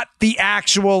 not the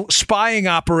actual spying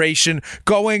operation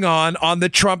going on the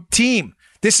Trump team.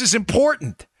 This is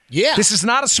important. Yeah. This is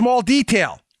not a small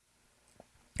detail.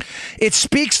 It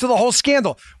speaks to the whole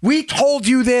scandal. We told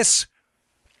you this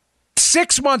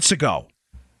 6 months ago,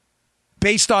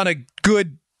 based on a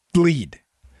good lead,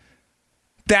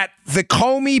 that the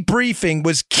Comey briefing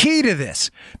was key to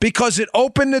this because it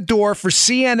opened the door for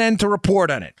CNN to report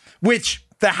on it, which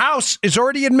the House is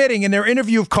already admitting in their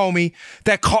interview of Comey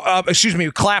that,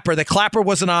 Clapper, that Clapper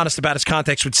wasn't honest about his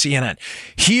contacts with CNN.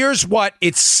 Here's what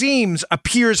it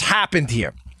appears happened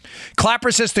here.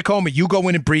 Clapper says to Comey, you go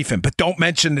in and brief him, but don't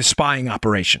mention the spying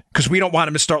operation because we don't want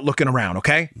him to start looking around,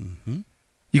 okay? Mm-hmm.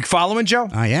 You following, Joe?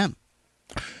 I am.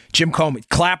 Jim Comey,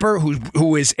 Clapper,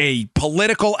 who is a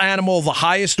political animal of the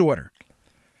highest order.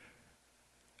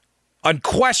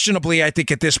 Unquestionably, I think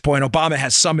at this point, Obama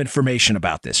has some information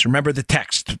about this. Remember the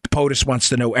text, POTUS wants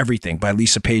to know everything, by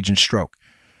Lisa Page and Stroke.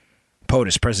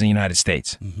 POTUS, President of the United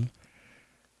States. Mm-hmm.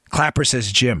 Clapper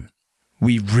says, Jim,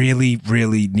 we really,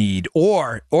 really need,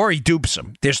 or he dupes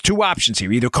him. There's two options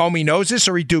here. Either Comey knows this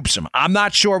or he dupes him. I'm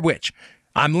not sure which.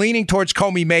 I'm leaning towards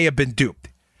Comey may have been duped.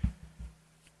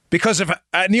 Because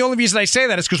and the only reason I say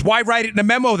that is because why write it in a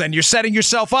memo then? You're setting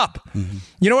yourself up. Mm-hmm.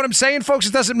 You know what I'm saying, folks?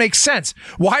 It doesn't make sense.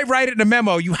 Why write it in a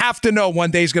memo? You have to know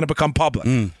one day is going to become public.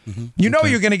 Mm-hmm. You know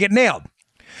you're going to get nailed.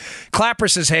 Clapper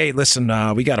says, hey, listen,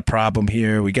 we got a problem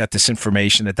here. We got this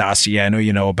information, the dossier. I know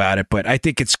you know about it, but I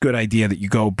think it's a good idea that you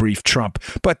go brief Trump.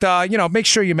 But, make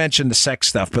sure you mention the sex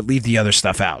stuff, but leave the other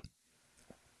stuff out.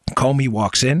 Comey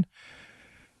walks in.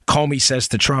 Comey says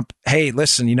to Trump, hey,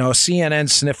 listen,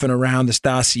 CNN's sniffing around this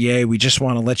dossier. We just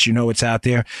want to let you know it's out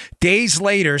there. Days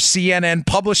later, CNN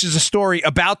publishes a story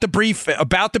about the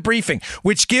briefing,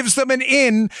 which gives them an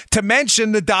in to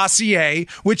mention the dossier,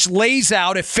 which lays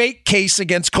out a fake case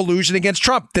against collusion against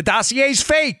Trump. The dossier's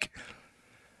fake.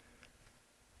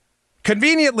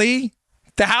 Conveniently,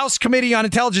 the House Committee on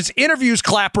Intelligence interviews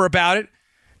Clapper about it.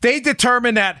 They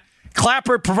determine that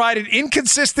Clapper provided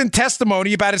inconsistent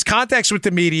testimony about his contacts with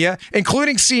the media,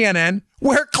 including CNN,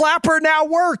 where Clapper now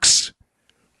works.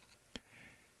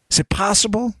 Is it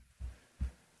possible?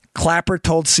 Clapper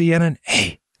told CNN,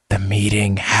 hey, the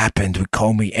meeting happened with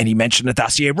Comey, and he mentioned the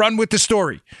dossier. Run with the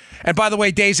story. And by the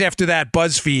way, days after that,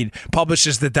 BuzzFeed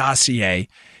publishes the dossier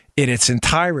in its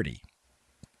entirety.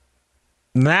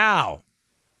 Now,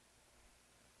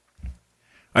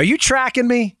 are you tracking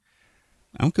me?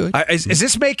 I'm good. Is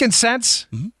this making sense?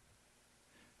 Mm-hmm.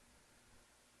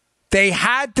 They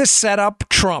had to set up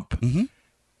Trump. Mm-hmm.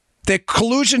 The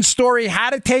collusion story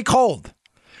had to take hold.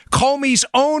 Comey's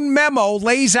own memo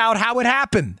lays out how it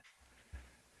happened.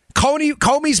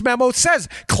 Comey's memo says,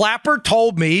 Clapper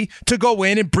told me to go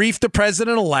in and brief the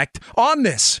president-elect on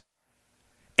this.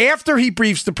 After he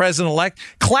briefs the president-elect,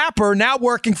 Clapper, now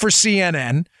working for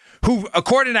CNN, who,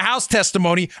 according to House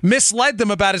testimony, misled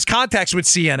them about his contacts with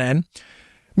CNN.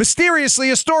 Mysteriously,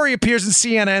 a story appears in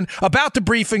CNN about the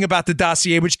briefing about the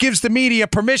dossier, which gives the media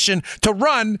permission to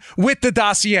run with the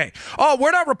dossier. Oh,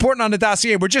 we're not reporting on the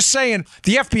dossier. We're just saying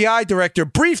the FBI director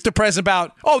briefed the president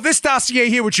about, this dossier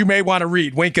here, which you may want to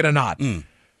read, wink and a nod. Mm.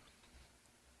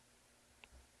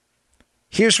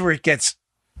 Here's where it gets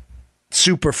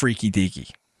super freaky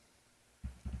deaky.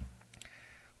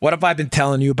 What have I been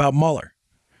telling you about Mueller?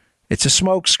 It's a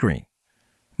smokescreen.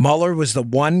 Mueller was the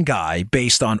one guy,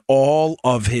 based on all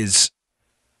of his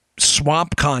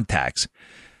swamp contacts,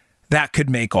 that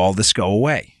could make all this go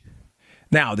away.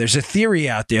 Now, there's a theory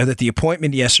out there that the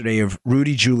appointment yesterday of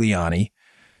Rudy Giuliani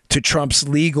to Trump's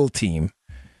legal team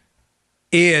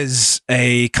is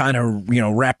a kind of,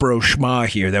 rapprochement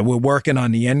here, that we're working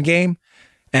on the end game,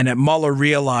 and that Mueller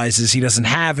realizes he doesn't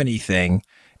have anything,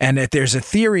 and that there's a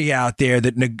theory out there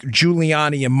that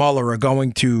Giuliani and Mueller are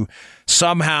going to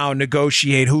somehow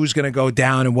negotiate who's going to go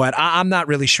down and what. I'm not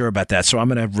really sure about that, so I'm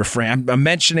going to refrain. I'm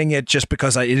mentioning it just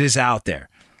because it is out there.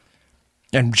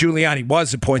 And Giuliani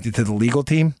was appointed to the legal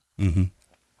team. Mm-hmm.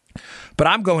 But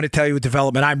I'm going to tell you a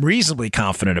development I'm reasonably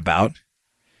confident about.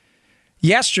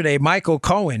 Yesterday, Michael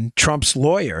Cohen, Trump's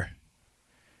lawyer,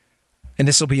 and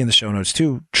this will be in the show notes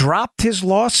too, dropped his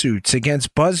lawsuits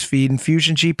against BuzzFeed and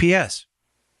Fusion GPS.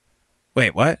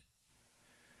 Wait, what?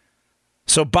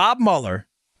 So Bob Mueller,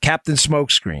 Captain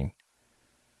Smokescreen,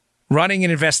 running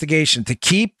an investigation to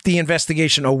keep the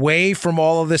investigation away from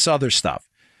all of this other stuff,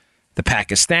 the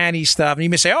Pakistani stuff. And you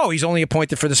may say, he's only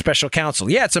appointed for the special counsel.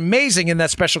 Yeah, it's amazing in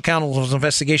that special counsel's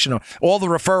investigation. All the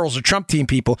referrals are Trump team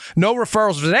people. No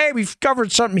referrals. Hey, we've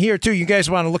covered something here too. You guys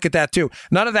want to look at that too.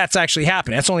 None of that's actually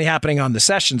happening. That's only happening on the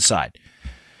Sessions side.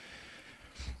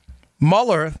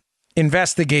 Mueller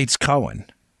investigates Cohen,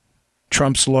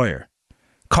 Trump's lawyer.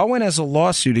 Cohen has a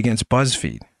lawsuit against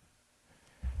BuzzFeed.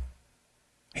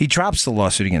 He drops the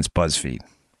lawsuit against BuzzFeed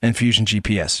and Fusion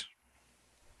GPS.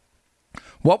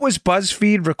 What was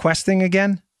BuzzFeed requesting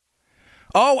again?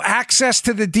 Access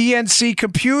to the DNC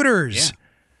computers. Yeah.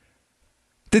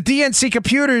 The DNC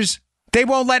computers, they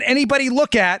won't let anybody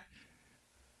look at,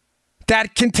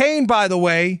 that contain, by the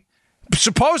way,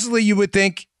 supposedly you would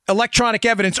think, electronic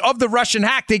evidence of the Russian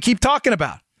hack they keep talking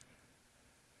about.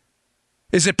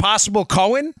 Is it possible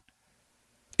Cohen,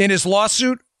 in his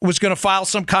lawsuit, was going to file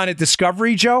some kind of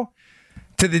discovery, Joe,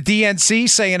 to the DNC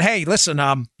saying, hey, listen,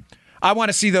 I want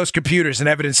to see those computers and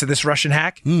evidence of this Russian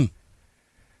hack?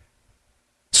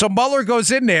 So Mueller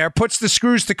goes in there, puts the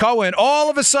screws to Cohen. All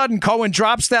of a sudden, Cohen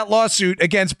drops that lawsuit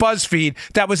against BuzzFeed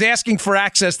that was asking for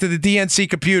access to the DNC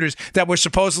computers that were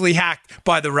supposedly hacked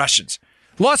by the Russians.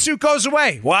 Lawsuit goes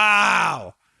away.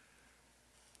 Wow.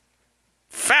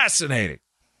 Fascinating.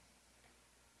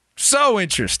 So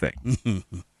interesting.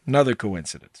 Another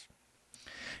coincidence.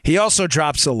 He also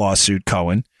drops a lawsuit,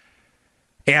 Cohen,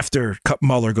 after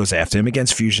Mueller goes after him,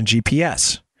 against Fusion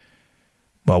GPS.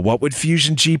 Well, what would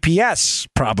Fusion GPS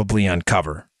probably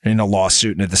uncover in a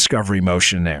lawsuit and a discovery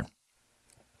motion there?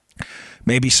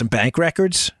 Maybe some bank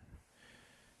records.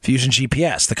 Fusion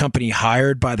GPS, the company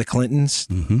hired by the Clintons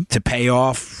to pay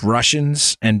off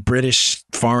Russians and British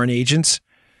foreign agents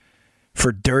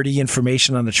for dirty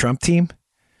information on the Trump team.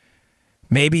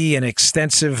 Maybe an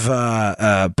extensive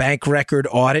bank record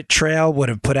audit trail would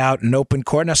have put out in open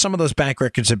court. Now, some of those bank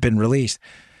records have been released,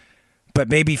 but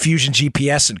maybe Fusion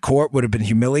GPS in court would have been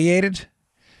humiliated.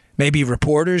 Maybe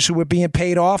reporters who were being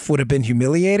paid off would have been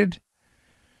humiliated.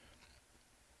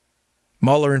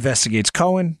 Mueller investigates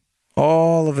Cohen.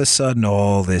 All of a sudden,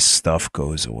 all this stuff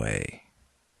goes away.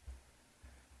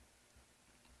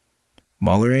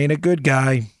 Mueller ain't a good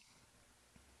guy.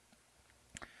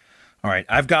 All right,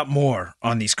 I've got more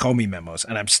on these Comey memos,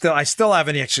 and I still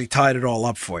haven't actually tied it all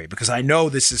up for you because I know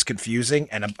this is confusing,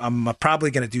 and I'm probably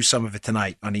going to do some of it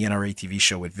tonight on the NRA TV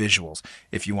show with visuals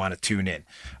if you want to tune in.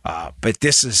 But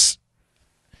this is,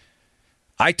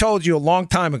 I told you a long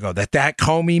time ago that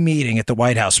Comey meeting at the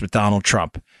White House with Donald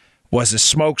Trump was a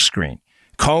smokescreen.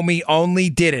 Comey only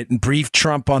did it and briefed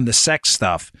Trump on the sex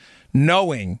stuff,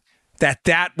 knowing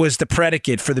that was the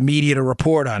predicate for the media to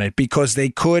report on it because they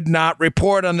could not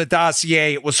report on the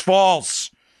dossier. It was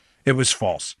false. It was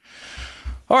false.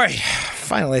 All right,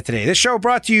 finally today. This show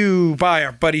brought to you by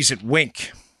our buddies at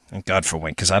Wink. Thank God for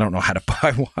Wink, because I don't know how to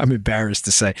buy one. I'm embarrassed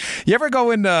to say. You ever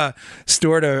go in the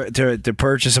store to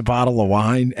purchase a bottle of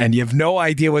wine and you have no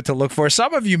idea what to look for?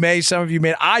 Some of you may, some of you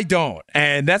may. I don't.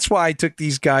 And that's why I took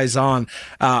these guys on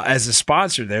as a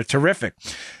sponsor. They're terrific.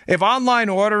 If online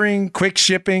ordering, quick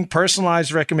shipping,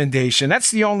 personalized recommendation, that's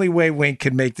the only way Wink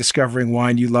can make discovering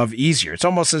wine you love easier. It's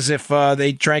almost as if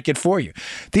they drank it for you.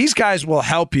 These guys will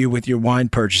help you with your wine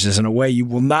purchases in a way you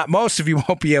will not, most of you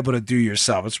won't be able to do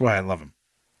yourself. That's why I love them.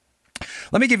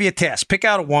 Let me give you a test. Pick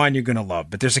out a wine you're going to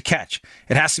love, but there's a catch.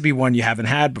 It has to be one you haven't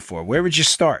had before. Where would you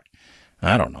start?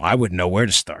 I don't know. I wouldn't know where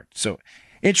to start. So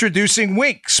introducing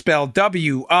Wink, spelled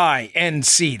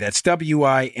W-I-N-C. That's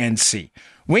W-I-N-C.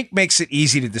 Wink makes it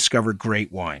easy to discover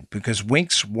great wine because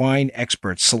Wink's wine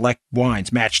experts select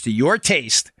wines matched to your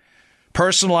taste,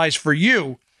 personalized for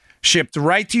you, shipped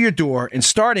right to your door, and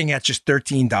starting at just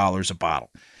 $13 a bottle.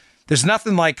 There's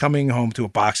nothing like coming home to a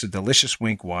box of delicious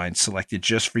Wink wine selected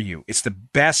just for you. It's the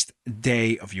best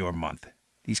day of your month.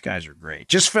 These guys are great.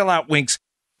 Just fill out Wink's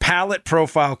palate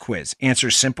profile quiz.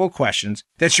 Answer simple questions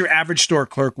that your average store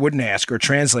clerk wouldn't ask or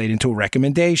translate into a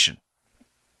recommendation.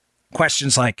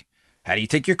 Questions like, how do you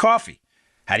take your coffee?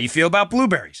 How do you feel about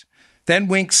blueberries? Then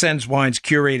Wink sends wines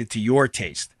curated to your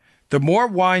taste. The more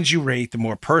wines you rate, the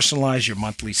more personalized your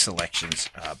monthly selections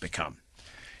become.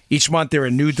 Each month, there are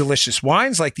new delicious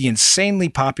wines like the insanely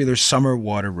popular Summer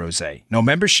Water Rosé. No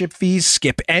membership fees,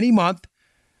 skip any month,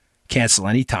 cancel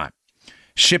any time.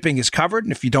 Shipping is covered,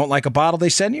 and if you don't like a bottle they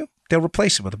send you, they'll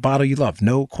replace it with a bottle you love.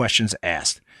 No questions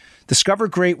asked. Discover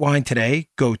great wine today.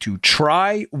 Go to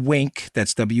TryWink,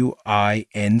 that's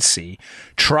W-I-N-C,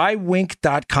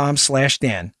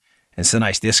 TryWink.com/Dan, and it's a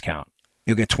nice discount.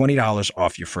 You'll get $20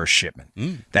 off your first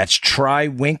shipment. That's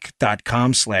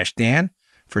TryWink.com/Dan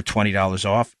for $20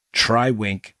 off.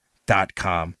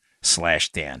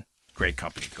 TryWink.com/Dan. Great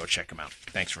company. Go check them out.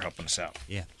 Thanks for helping us out.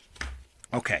 Yeah.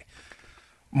 Okay.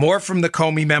 More from the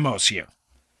Comey memos here.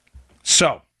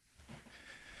 So,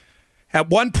 at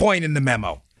one point in the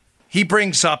memo, he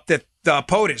brings up that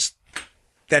POTUS,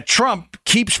 that Trump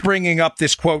keeps bringing up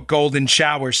this, quote, golden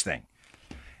showers thing,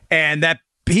 and that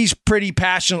he's pretty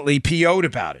passionately PO'd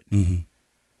about it. Mm-hmm.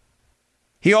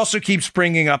 He also keeps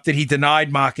bringing up that he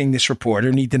denied mocking this reporter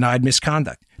and he denied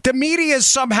misconduct. The media is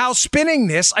somehow spinning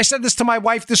this, I said this to my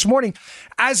wife this morning,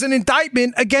 as an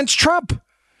indictment against Trump.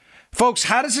 Folks,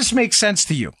 how does this make sense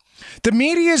to you? The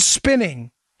media is spinning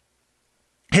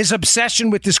his obsession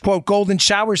with this, quote, golden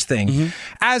showers thing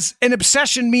as an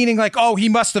obsession, meaning like, oh, he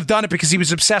must have done it because he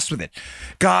was obsessed with it.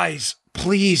 Guys,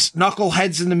 please,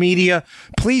 knuckleheads in the media,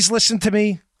 please listen to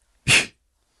me.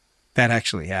 That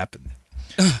actually happened.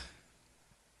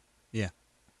 Yeah.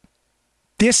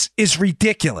 This is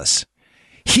ridiculous.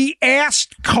 He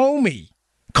asked Comey.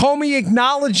 Comey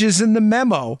acknowledges in the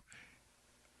memo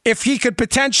if he could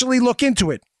potentially look into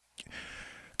it.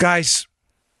 Guys,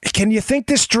 can you think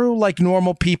this through like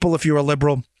normal people if you're a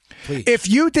liberal? Please. If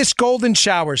this golden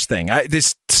showers thing,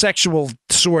 this sexual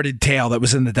sordid tale that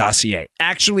was in the dossier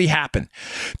actually happened,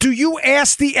 do you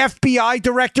ask the FBI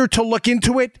director to look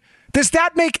into it? Does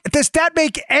that make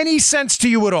any sense to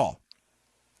you at all?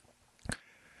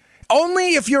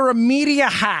 Only if you're a media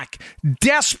hack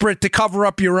desperate to cover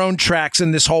up your own tracks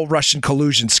in this whole Russian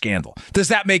collusion scandal. Does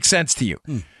that make sense to you?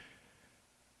 And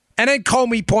then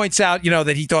Comey points out,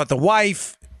 that he thought the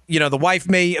wife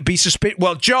may be suspicious.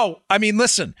 Well, Joe, I mean,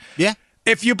 listen. Yeah.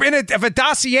 If a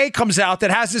dossier comes out that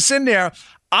has this in there,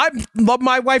 I love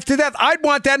my wife to death. I'd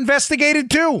want that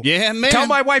investigated too. Yeah, man. Tell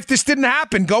my wife this didn't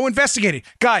happen. Go investigate it.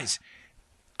 Guys,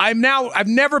 I've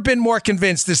never been more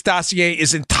convinced this dossier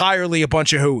is entirely a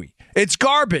bunch of hooey. It's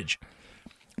garbage.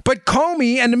 But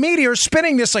Comey and the media are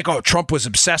spinning this like, oh, Trump was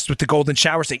obsessed with the golden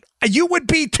shower thing. You would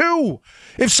be too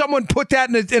if someone put that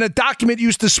in a document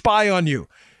used to spy on you.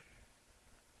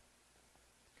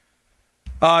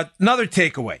 Another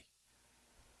takeaway.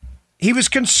 He was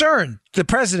concerned, the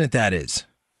president that is,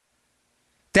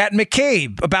 that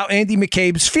about Andy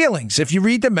McCabe's feelings. If you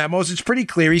read the memos, it's pretty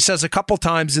clear. He says a couple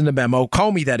times in the memo,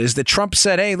 Comey that is, that Trump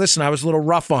said, hey, listen, I was a little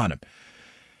rough on him.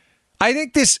 I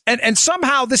think this, and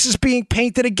somehow this is being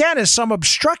painted again as some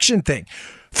obstruction thing.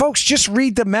 Folks, just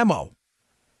read the memo.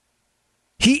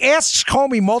 He asks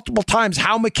Comey multiple times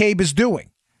how McCabe is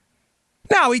doing.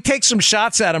 Now, he takes some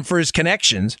shots at him for his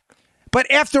connections, but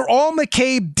after all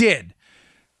McCabe did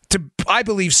to, I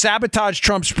believe, sabotage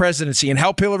Trump's presidency and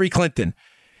help Hillary Clinton,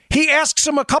 he asks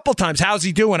him a couple times, how's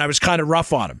he doing? I was kind of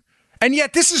rough on him. And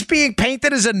yet this is being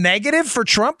painted as a negative for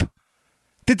Trump?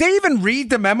 Did they even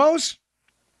read the memos?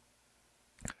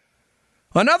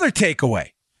 Another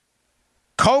takeaway.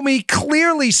 Comey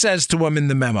clearly says to him in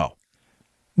the memo,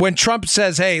 when Trump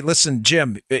says, hey, listen,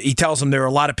 Jim, he tells him there are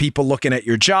a lot of people looking at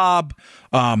your job.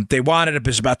 They wanted it.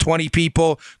 There's about 20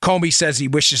 people. Comey says he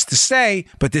wishes to stay,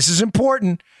 but this is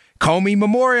important. Comey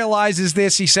memorializes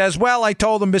this. He says, well, I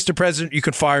told him, Mr. President, you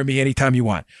can fire me anytime you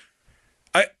want.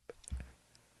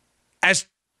 As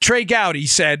Trey Gowdy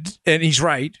said, and he's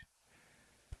right,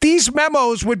 these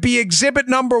memos would be exhibit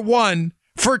number 1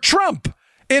 for Trump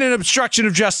in an obstruction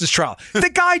of justice trial. The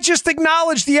guy just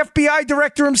acknowledged the FBI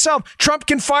director himself. Trump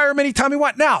can fire him anytime he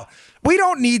wants. Now, we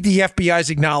don't need the FBI's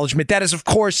acknowledgement. That is, of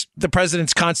course, the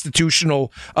president's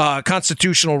constitutional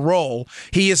role.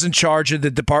 He is in charge of the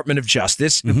Department of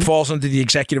Justice. It falls under the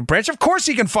executive branch. Of course,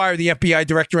 he can fire the FBI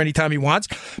director anytime he wants.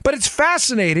 But it's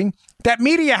fascinating that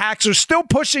media hacks are still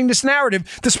pushing this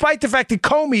narrative, despite the fact that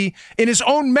Comey, in his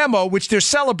own memo, which they're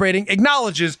celebrating,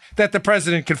 acknowledges that the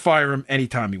president can fire him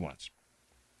anytime he wants.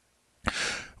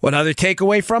 One other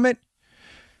takeaway from it,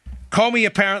 Comey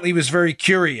apparently was very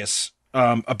curious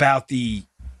about the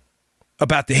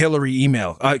Hillary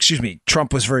email.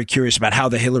 Trump was very curious about how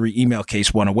the Hillary email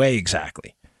case went away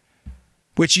exactly,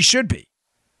 which he should be.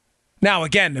 Now,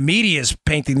 again, the media is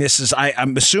painting this as,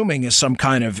 I'm assuming, as some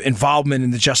kind of involvement in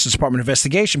the Justice Department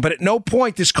investigation. But at no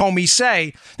point does Comey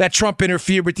say that Trump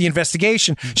interfered with the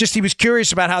investigation. Just he was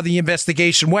curious about how the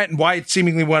investigation went and why it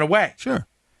seemingly went away. Sure.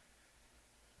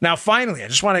 Now, finally, I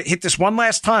just want to hit this one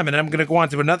last time, and then I'm going to go on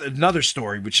to another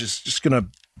story, which is just going to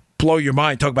blow your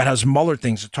mind. Talk about how this Mueller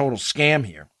thing's a total scam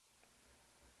here.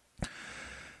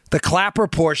 The Clapper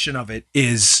portion of it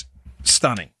is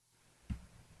stunning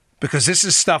because this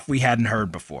is stuff we hadn't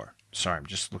heard before. Sorry, I'm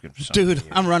just looking for something. Dude,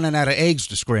 here. I'm running out of eggs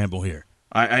to scramble here.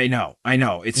 I know.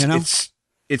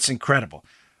 It's incredible.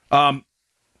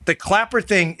 The Clapper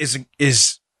thing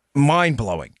is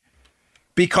mind-blowing.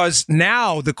 Because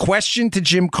now the question to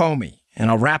Jim Comey, and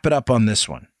I'll wrap it up on this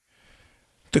one.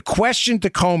 The question to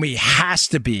Comey has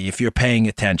to be, if you're paying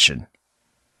attention,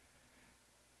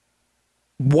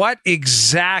 what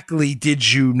exactly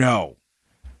did you know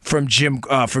from Jim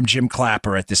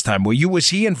Clapper at this time? Was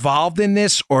he involved in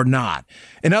this or not?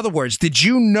 In other words, did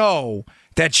you know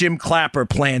that Jim Clapper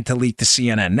planned to leak to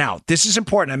CNN? Now, this is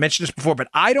important. I mentioned this before, but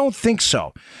I don't think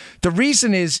so. The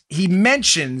reason is he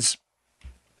mentions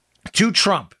to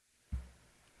Trump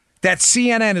that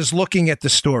CNN is looking at the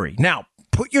story. Now,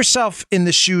 put yourself in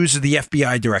the shoes of the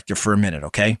FBI director for a minute,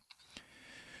 okay?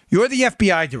 You're the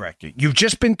FBI director. You've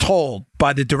just been told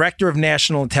by the director of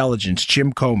national intelligence,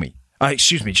 Jim Comey.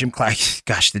 Jim Clapper.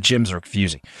 Gosh, the Jims are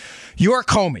confusing. You're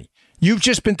Comey. You've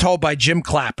just been told by Jim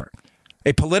Clapper,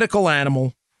 a political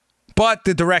animal, but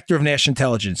the director of national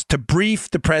intelligence, to brief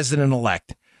the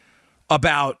president-elect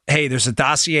about, hey, there's a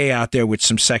dossier out there with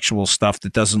some sexual stuff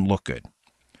that doesn't look good.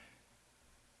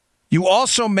 You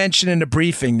also mentioned in the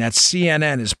briefing that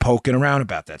CNN is poking around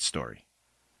about that story.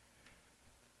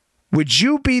 Would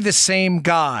you be the same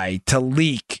guy to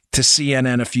leak to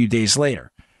CNN a few days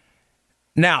later?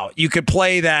 Now, you could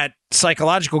play that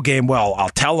psychological game. Well, I'll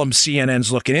tell them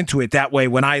CNN's looking into it. That way,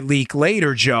 when I leak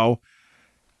later, Joe,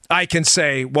 I can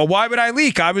say, well, why would I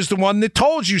leak? I was the one that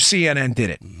told you CNN did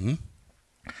it. Mm-hmm.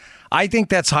 I think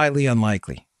that's highly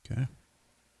unlikely. Okay.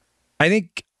 I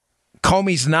think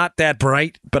Comey's not that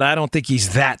bright, but I don't think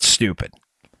he's that stupid.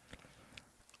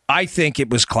 I think it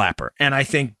was Clapper. And I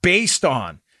think based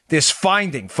on this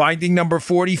finding number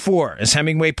 44, as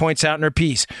Hemingway points out in her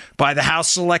piece, by the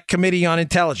House Select Committee on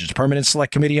Intelligence, Permanent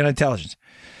Select Committee on Intelligence,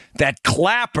 that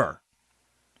Clapper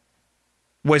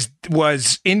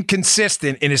was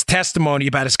inconsistent in his testimony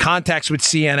about his contacts with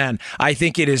CNN, I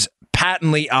think it is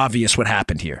patently obvious what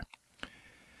happened here.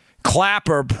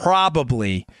 Clapper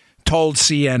probably told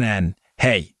CNN,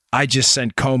 hey, I just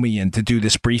sent Comey in to do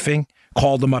this briefing,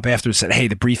 called him up after and said, hey,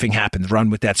 the briefing happened, run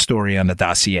with that story on the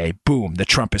dossier. Boom, the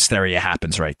Trump hysteria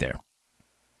happens right there.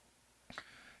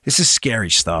 This is scary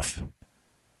stuff.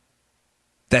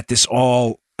 That this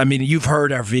all, I mean, you've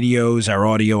heard our videos, our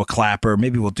audio of Clapper.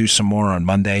 Maybe we'll do some more on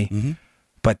Monday. Mm-hmm.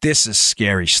 But this is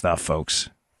scary stuff, folks.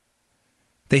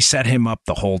 They set him up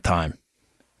the whole time.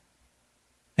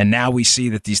 And now we see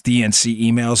that these DNC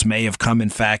emails may have come, in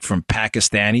fact, from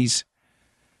Pakistanis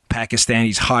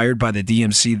hired by the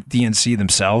DNC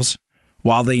themselves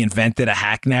while they invented a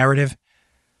hack narrative.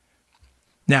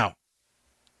 Now,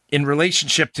 in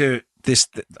relationship to this,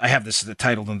 I have this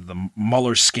titled under the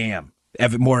Mueller scam.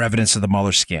 More evidence of the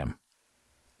Mueller scam.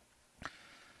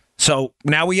 So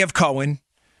now we have Cohen,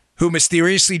 who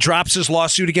mysteriously drops his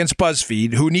lawsuit against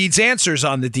BuzzFeed, who needs answers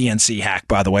on the DNC hack,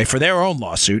 by the way, for their own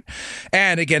lawsuit,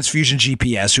 and against Fusion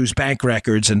GPS, whose bank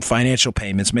records and financial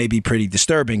payments may be pretty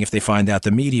disturbing if they find out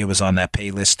the media was on that pay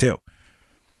list too.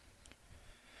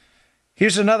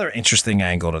 Here's another interesting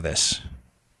angle to this.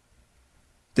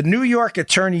 The New York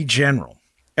Attorney General,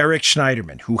 Eric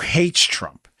Schneiderman, who hates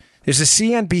Trump, there's a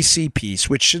CNBC piece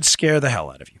which should scare the hell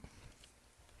out of you.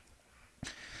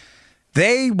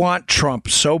 They want Trump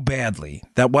so badly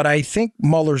that what I think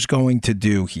Mueller's going to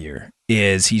do here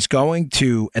is he's going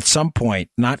to, at some point,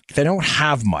 they don't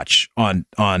have much on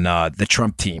the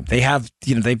Trump team. They have,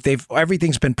 they've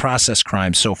everything's been process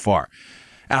crimes so far,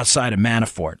 outside of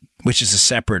Manafort, which is a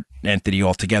separate entity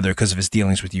altogether because of his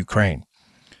dealings with Ukraine.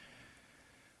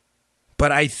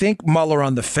 But I think Mueller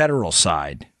on the federal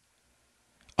side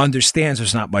understands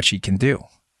there's not much he can do.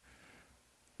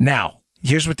 Now,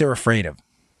 here's what they're afraid of.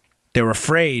 They're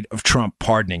afraid of Trump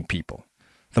pardoning people.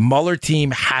 The Mueller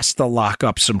team has to lock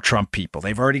up some Trump people.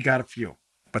 They've already got a few,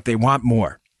 but they want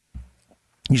more.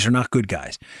 These are not good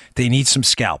guys. They need some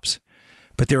scalps,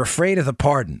 but they're afraid of the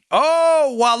pardon.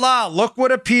 Oh, voila, look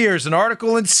what appears, an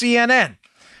article in CNN.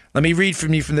 Let me read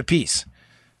from the piece.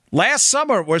 Last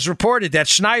summer, it was reported that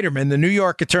Schneiderman, the New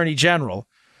York Attorney General,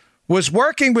 was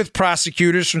working with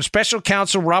prosecutors from Special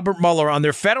Counsel Robert Mueller on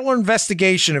their federal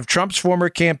investigation of Trump's former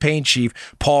campaign chief,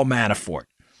 Paul Manafort.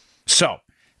 So,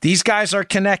 these guys are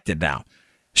connected now.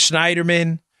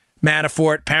 Schneiderman,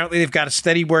 Manafort, apparently they've got a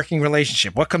steady working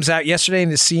relationship. What comes out yesterday in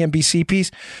the CNBC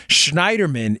piece?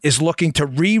 Schneiderman is looking to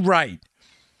rewrite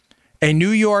a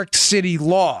New York City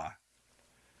law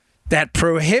that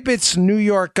prohibits New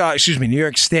York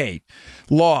State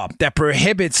law that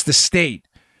prohibits the state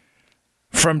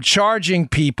from charging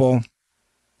people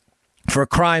for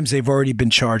crimes they've already been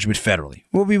charged with federally.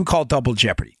 What we would call double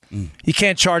jeopardy. You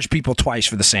can't charge people twice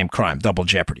for the same crime, double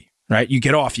jeopardy, right? You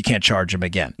get off, you can't charge them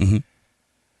again. Mm-hmm.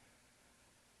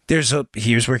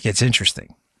 Here's where it gets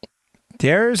interesting.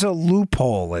 There's a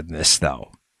loophole in this,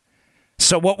 though.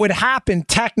 So what would happen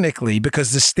technically,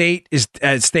 because the state is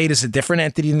a different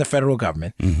entity than the federal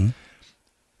government, mm-hmm.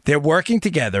 They're working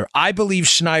together. I believe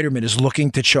Schneiderman is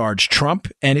looking to charge Trump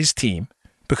and his team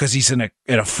because he's in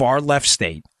a far left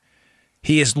state.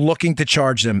 He is looking to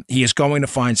charge them. He is going to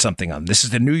find something on them. This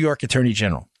is the New York Attorney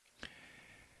General.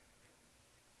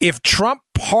 If Trump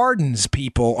pardons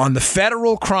people on the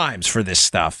federal crimes for this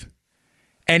stuff,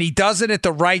 and he does it at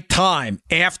the right time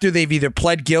after they've either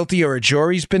pled guilty or a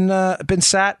jury's been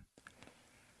sat,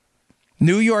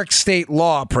 New York state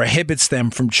law prohibits them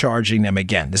from charging them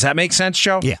again. Does that make sense,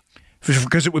 Joe? Yeah.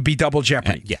 Because it would be double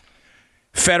jeopardy. Yeah.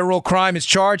 Federal crime is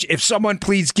charged. If someone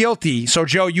pleads guilty, so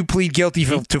Joe, you plead guilty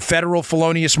to federal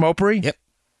felonious mopery? Yep.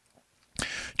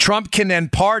 Trump can then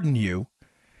pardon you,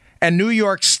 and New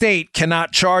York State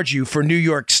cannot charge you for New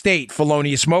York State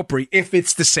felonious mopery if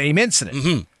it's the same incident.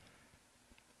 Mm-hmm.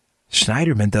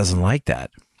 Schneiderman doesn't like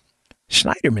that.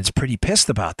 Schneiderman's pretty pissed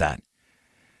about that.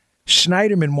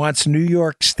 Schneiderman wants New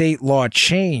York state law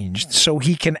changed so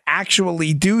he can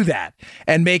actually do that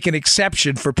and make an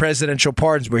exception for presidential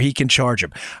pardons where he can charge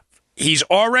him. He's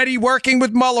already working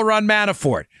with Mueller on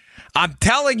Manafort. I'm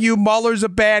telling you, Mueller's a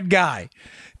bad guy.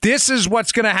 This is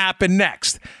what's going to happen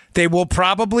next. They will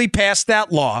probably pass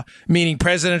that law, meaning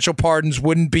presidential pardons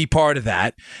wouldn't be part of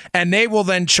that, and they will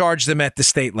then charge them at the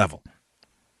state level.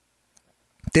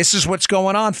 This is what's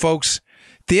going on, folks.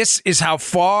 This is how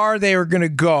far they are going to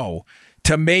go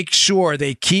to make sure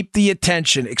they keep the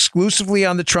attention exclusively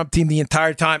on the Trump team the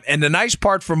entire time. And the nice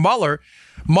part for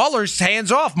Mueller's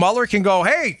hands off. Mueller can go,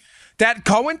 hey, that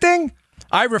Cohen thing,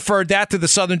 I referred that to the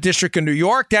Southern District of New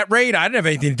York. That raid, I didn't have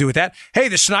anything to do with that. Hey,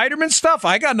 the Schneiderman stuff,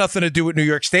 I got nothing to do with New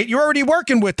York State. You're already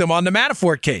working with them on the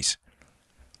Manafort case.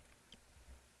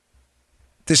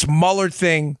 This Mueller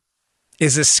thing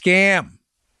is a scam.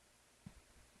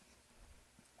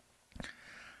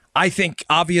 I think,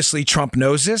 obviously, Trump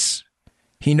knows this.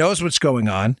 He knows what's going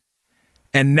on.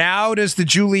 And now does the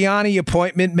Giuliani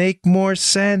appointment make more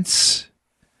sense?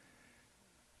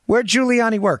 Where'd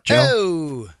Giuliani work, Joe?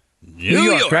 Oh, New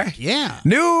York, right? Yeah.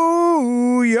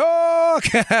 New York.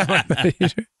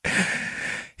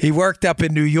 He worked up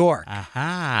in New York.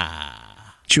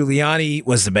 Aha. Giuliani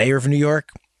was the mayor of New York.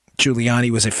 Giuliani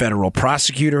was a federal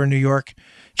prosecutor in New York.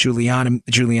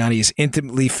 Giuliani is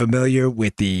intimately familiar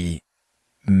with the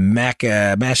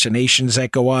machinations that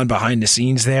go on behind the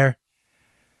scenes there.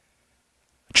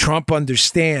 Trump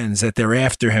understands that they're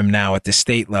after him now at the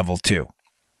state level, too.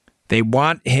 They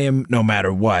want him no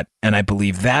matter what, and I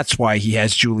believe that's why he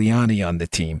has Giuliani on the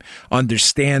team,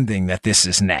 understanding that this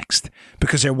is next.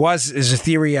 Because there's a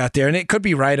theory out there, and it could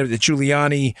be right, that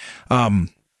Giuliani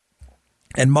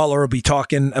and Mueller will be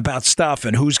talking about stuff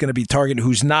and who's going to be targeted,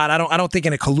 who's not. I don't think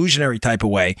in a collusionary type of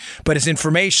way, but it's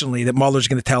informationally that Mueller's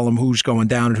going to tell him who's going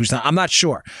down and who's not. I'm not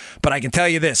sure, but I can tell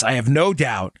you this. I have no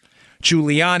doubt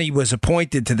Giuliani was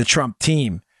appointed to the Trump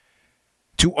team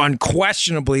to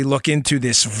unquestionably look into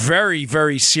this very,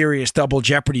 very serious double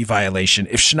jeopardy violation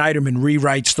if Schneiderman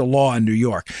rewrites the law in New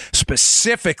York,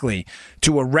 specifically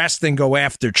to arrest and go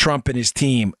after Trump and his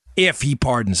team if he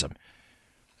pardons him.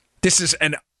 This is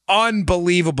an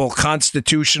unbelievable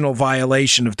constitutional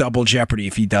violation of double jeopardy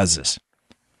if he does this.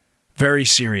 Very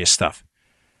serious stuff.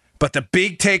 But the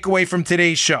big takeaway from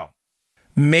today's show,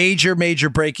 major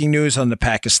breaking news on the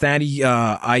Pakistani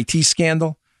IT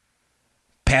scandal,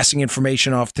 passing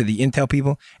information off to the intel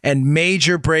people, and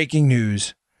major breaking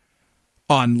news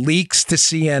on leaks to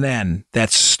CNN that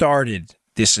started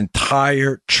this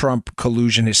entire Trump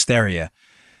collusion hysteria.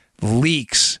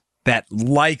 Leaks that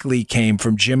likely came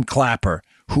from Jim Clapper,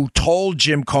 who told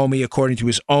Jim Comey, according to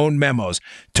his own memos,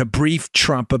 to brief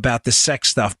Trump about the sex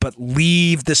stuff, but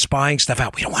leave the spying stuff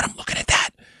out. We don't want him looking at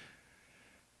that.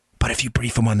 But if you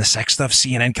brief him on the sex stuff,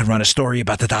 CNN can run a story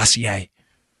about the dossier.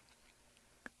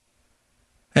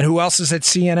 And who else is at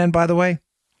CNN, by the way?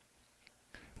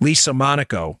 Lisa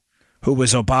Monaco, who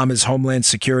was Obama's Homeland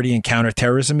Security and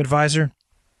Counterterrorism advisor,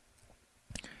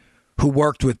 who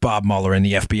worked with Bob Mueller and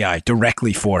the FBI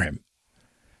directly for him.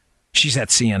 She's at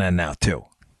CNN now, too.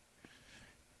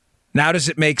 Now, does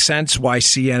it make sense why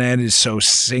CNN is so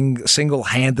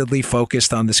single-handedly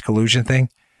focused on this collusion thing?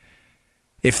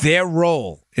 If their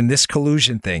role in this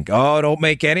collusion thing, don't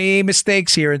make any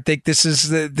mistakes here and think this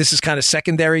is kind of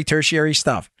secondary, tertiary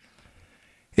stuff.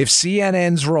 If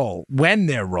CNN's role, when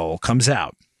their role comes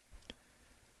out,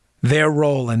 their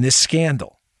role in this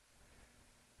scandal,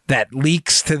 that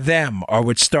leaks to them are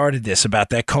what started this about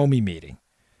that Comey meeting,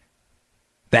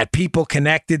 that people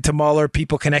connected to Mueller,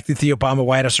 people connected to the Obama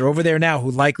White House are over there now who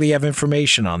likely have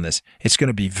information on this. It's going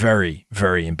to be very,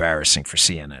 very embarrassing for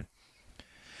CNN.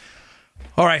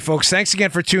 All right, folks, thanks again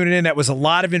for tuning in. That was a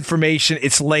lot of information.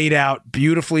 It's laid out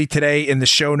beautifully today in the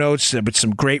show notes with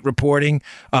some great reporting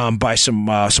by some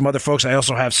other folks. I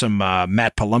also have some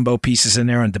Matt Palumbo pieces in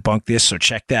there on Debunk This, so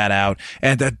check that out.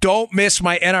 And don't miss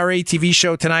my NRA TV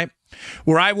show tonight,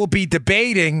 where I will be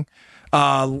debating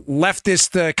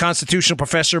leftist constitutional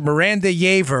professor Miranda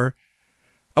Yaver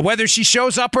whether she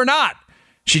shows up or not.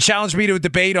 She challenged me to a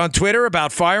debate on Twitter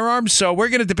about firearms, so we're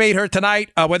going to debate her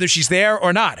tonight, whether she's there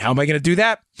or not. How am I going to do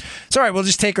that? It's all right. We'll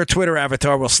just take her Twitter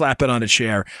avatar. We'll slap it on a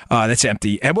chair that's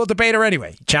empty, and we'll debate her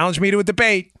anyway. Challenge me to a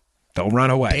debate. Don't run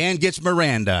away. Dan gets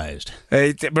Mirandized.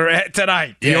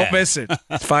 Tonight. You don't miss it.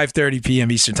 It's 5:30 p.m.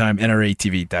 Eastern Time,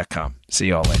 NRATV.com. See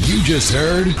you all later. You just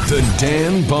heard The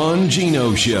Dan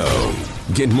Bongino Show.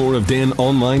 Get more of Dan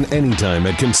online anytime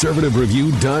at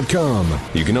conservativereview.com.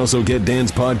 You can also get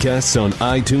Dan's podcasts on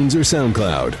iTunes or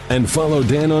SoundCloud. And follow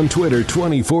Dan on Twitter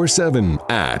 24/7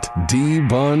 at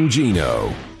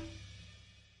DBongino.